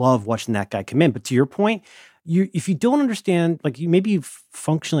just love watching that guy come in. But to your point, if you don't understand, like you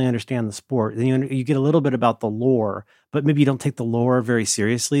functionally understand the sport, then you get a little bit about the lore, but maybe you don't take the lore very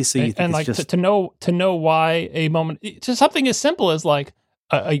seriously. So you think it's just to know why a moment, just something as simple as like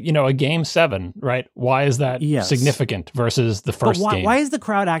a game 7, right? Why is that significant versus the first game? Why is the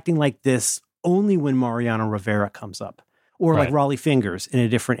crowd acting like this only when Mariano Rivera comes up? Or like Raleigh Fingers in a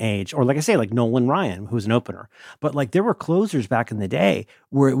different age. Or like I say, like Nolan Ryan, who's an opener. But like there were closers back in the day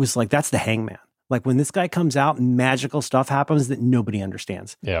where it was like, that's the hangman. Like when this guy comes out, magical stuff happens that nobody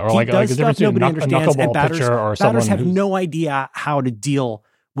understands. Yeah, or like the difference between a knuckleball pitcher or someone batters have no idea how to deal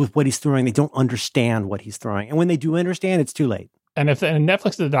with what he's throwing. They don't understand what he's throwing. And when they do understand, it's too late. And if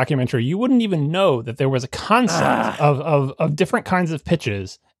Netflix did a documentary, you wouldn't even know that there was a concept of different kinds of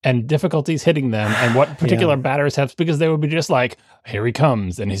pitches and difficulties hitting them and what particular batters have, because they would be just like, here he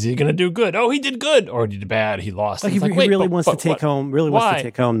comes, and is he going to do good? Oh, he did good, or he did bad, he lost. Like he really wants to take home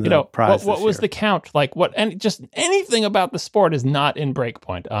the prize. What was the count? Like what? And just anything about the sport is not in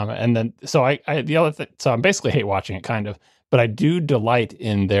Breakpoint. And then so so I basically hate watching it, kind of, but I do delight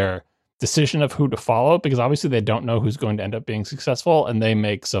in their decision of who to follow, because obviously they don't know who's going to end up being successful, and they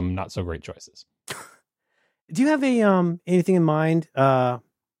make some not so great choices. Do you have anything in mind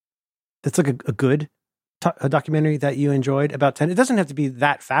that's like a good documentary that you enjoyed about tennis? It doesn't have to be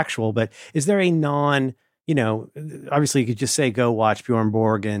that factual, but is there a obviously you could just say go watch Bjorn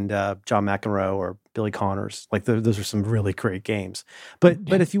Borg and John McEnroe or Billy Connors. Like those are some really great games. But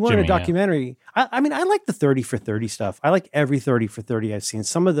if you want a documentary, I mean, I like the 30 for 30 stuff. I like every 30 for 30 I've seen.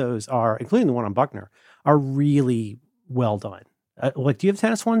 Some of those are, including the one on Buckner, are really well done. Do you have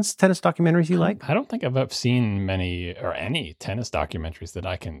tennis documentaries you like? I don't think I've seen many or any tennis documentaries that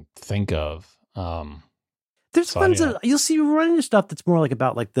I can think of. There's ones that you run into stuff that's more like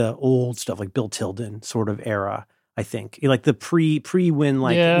about like the old stuff, like Bill Tilden sort of era. I think like the pre-win,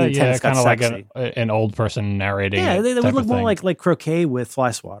 like tennis got sexy. Like an old person narrating. Yeah, they would look more like croquet with fly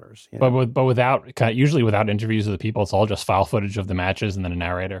swatters. But without usually without interviews of the people, it's all just file footage of the matches and then a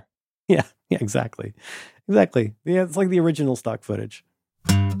narrator. Yeah, exactly. Yeah, it's like the original stock footage.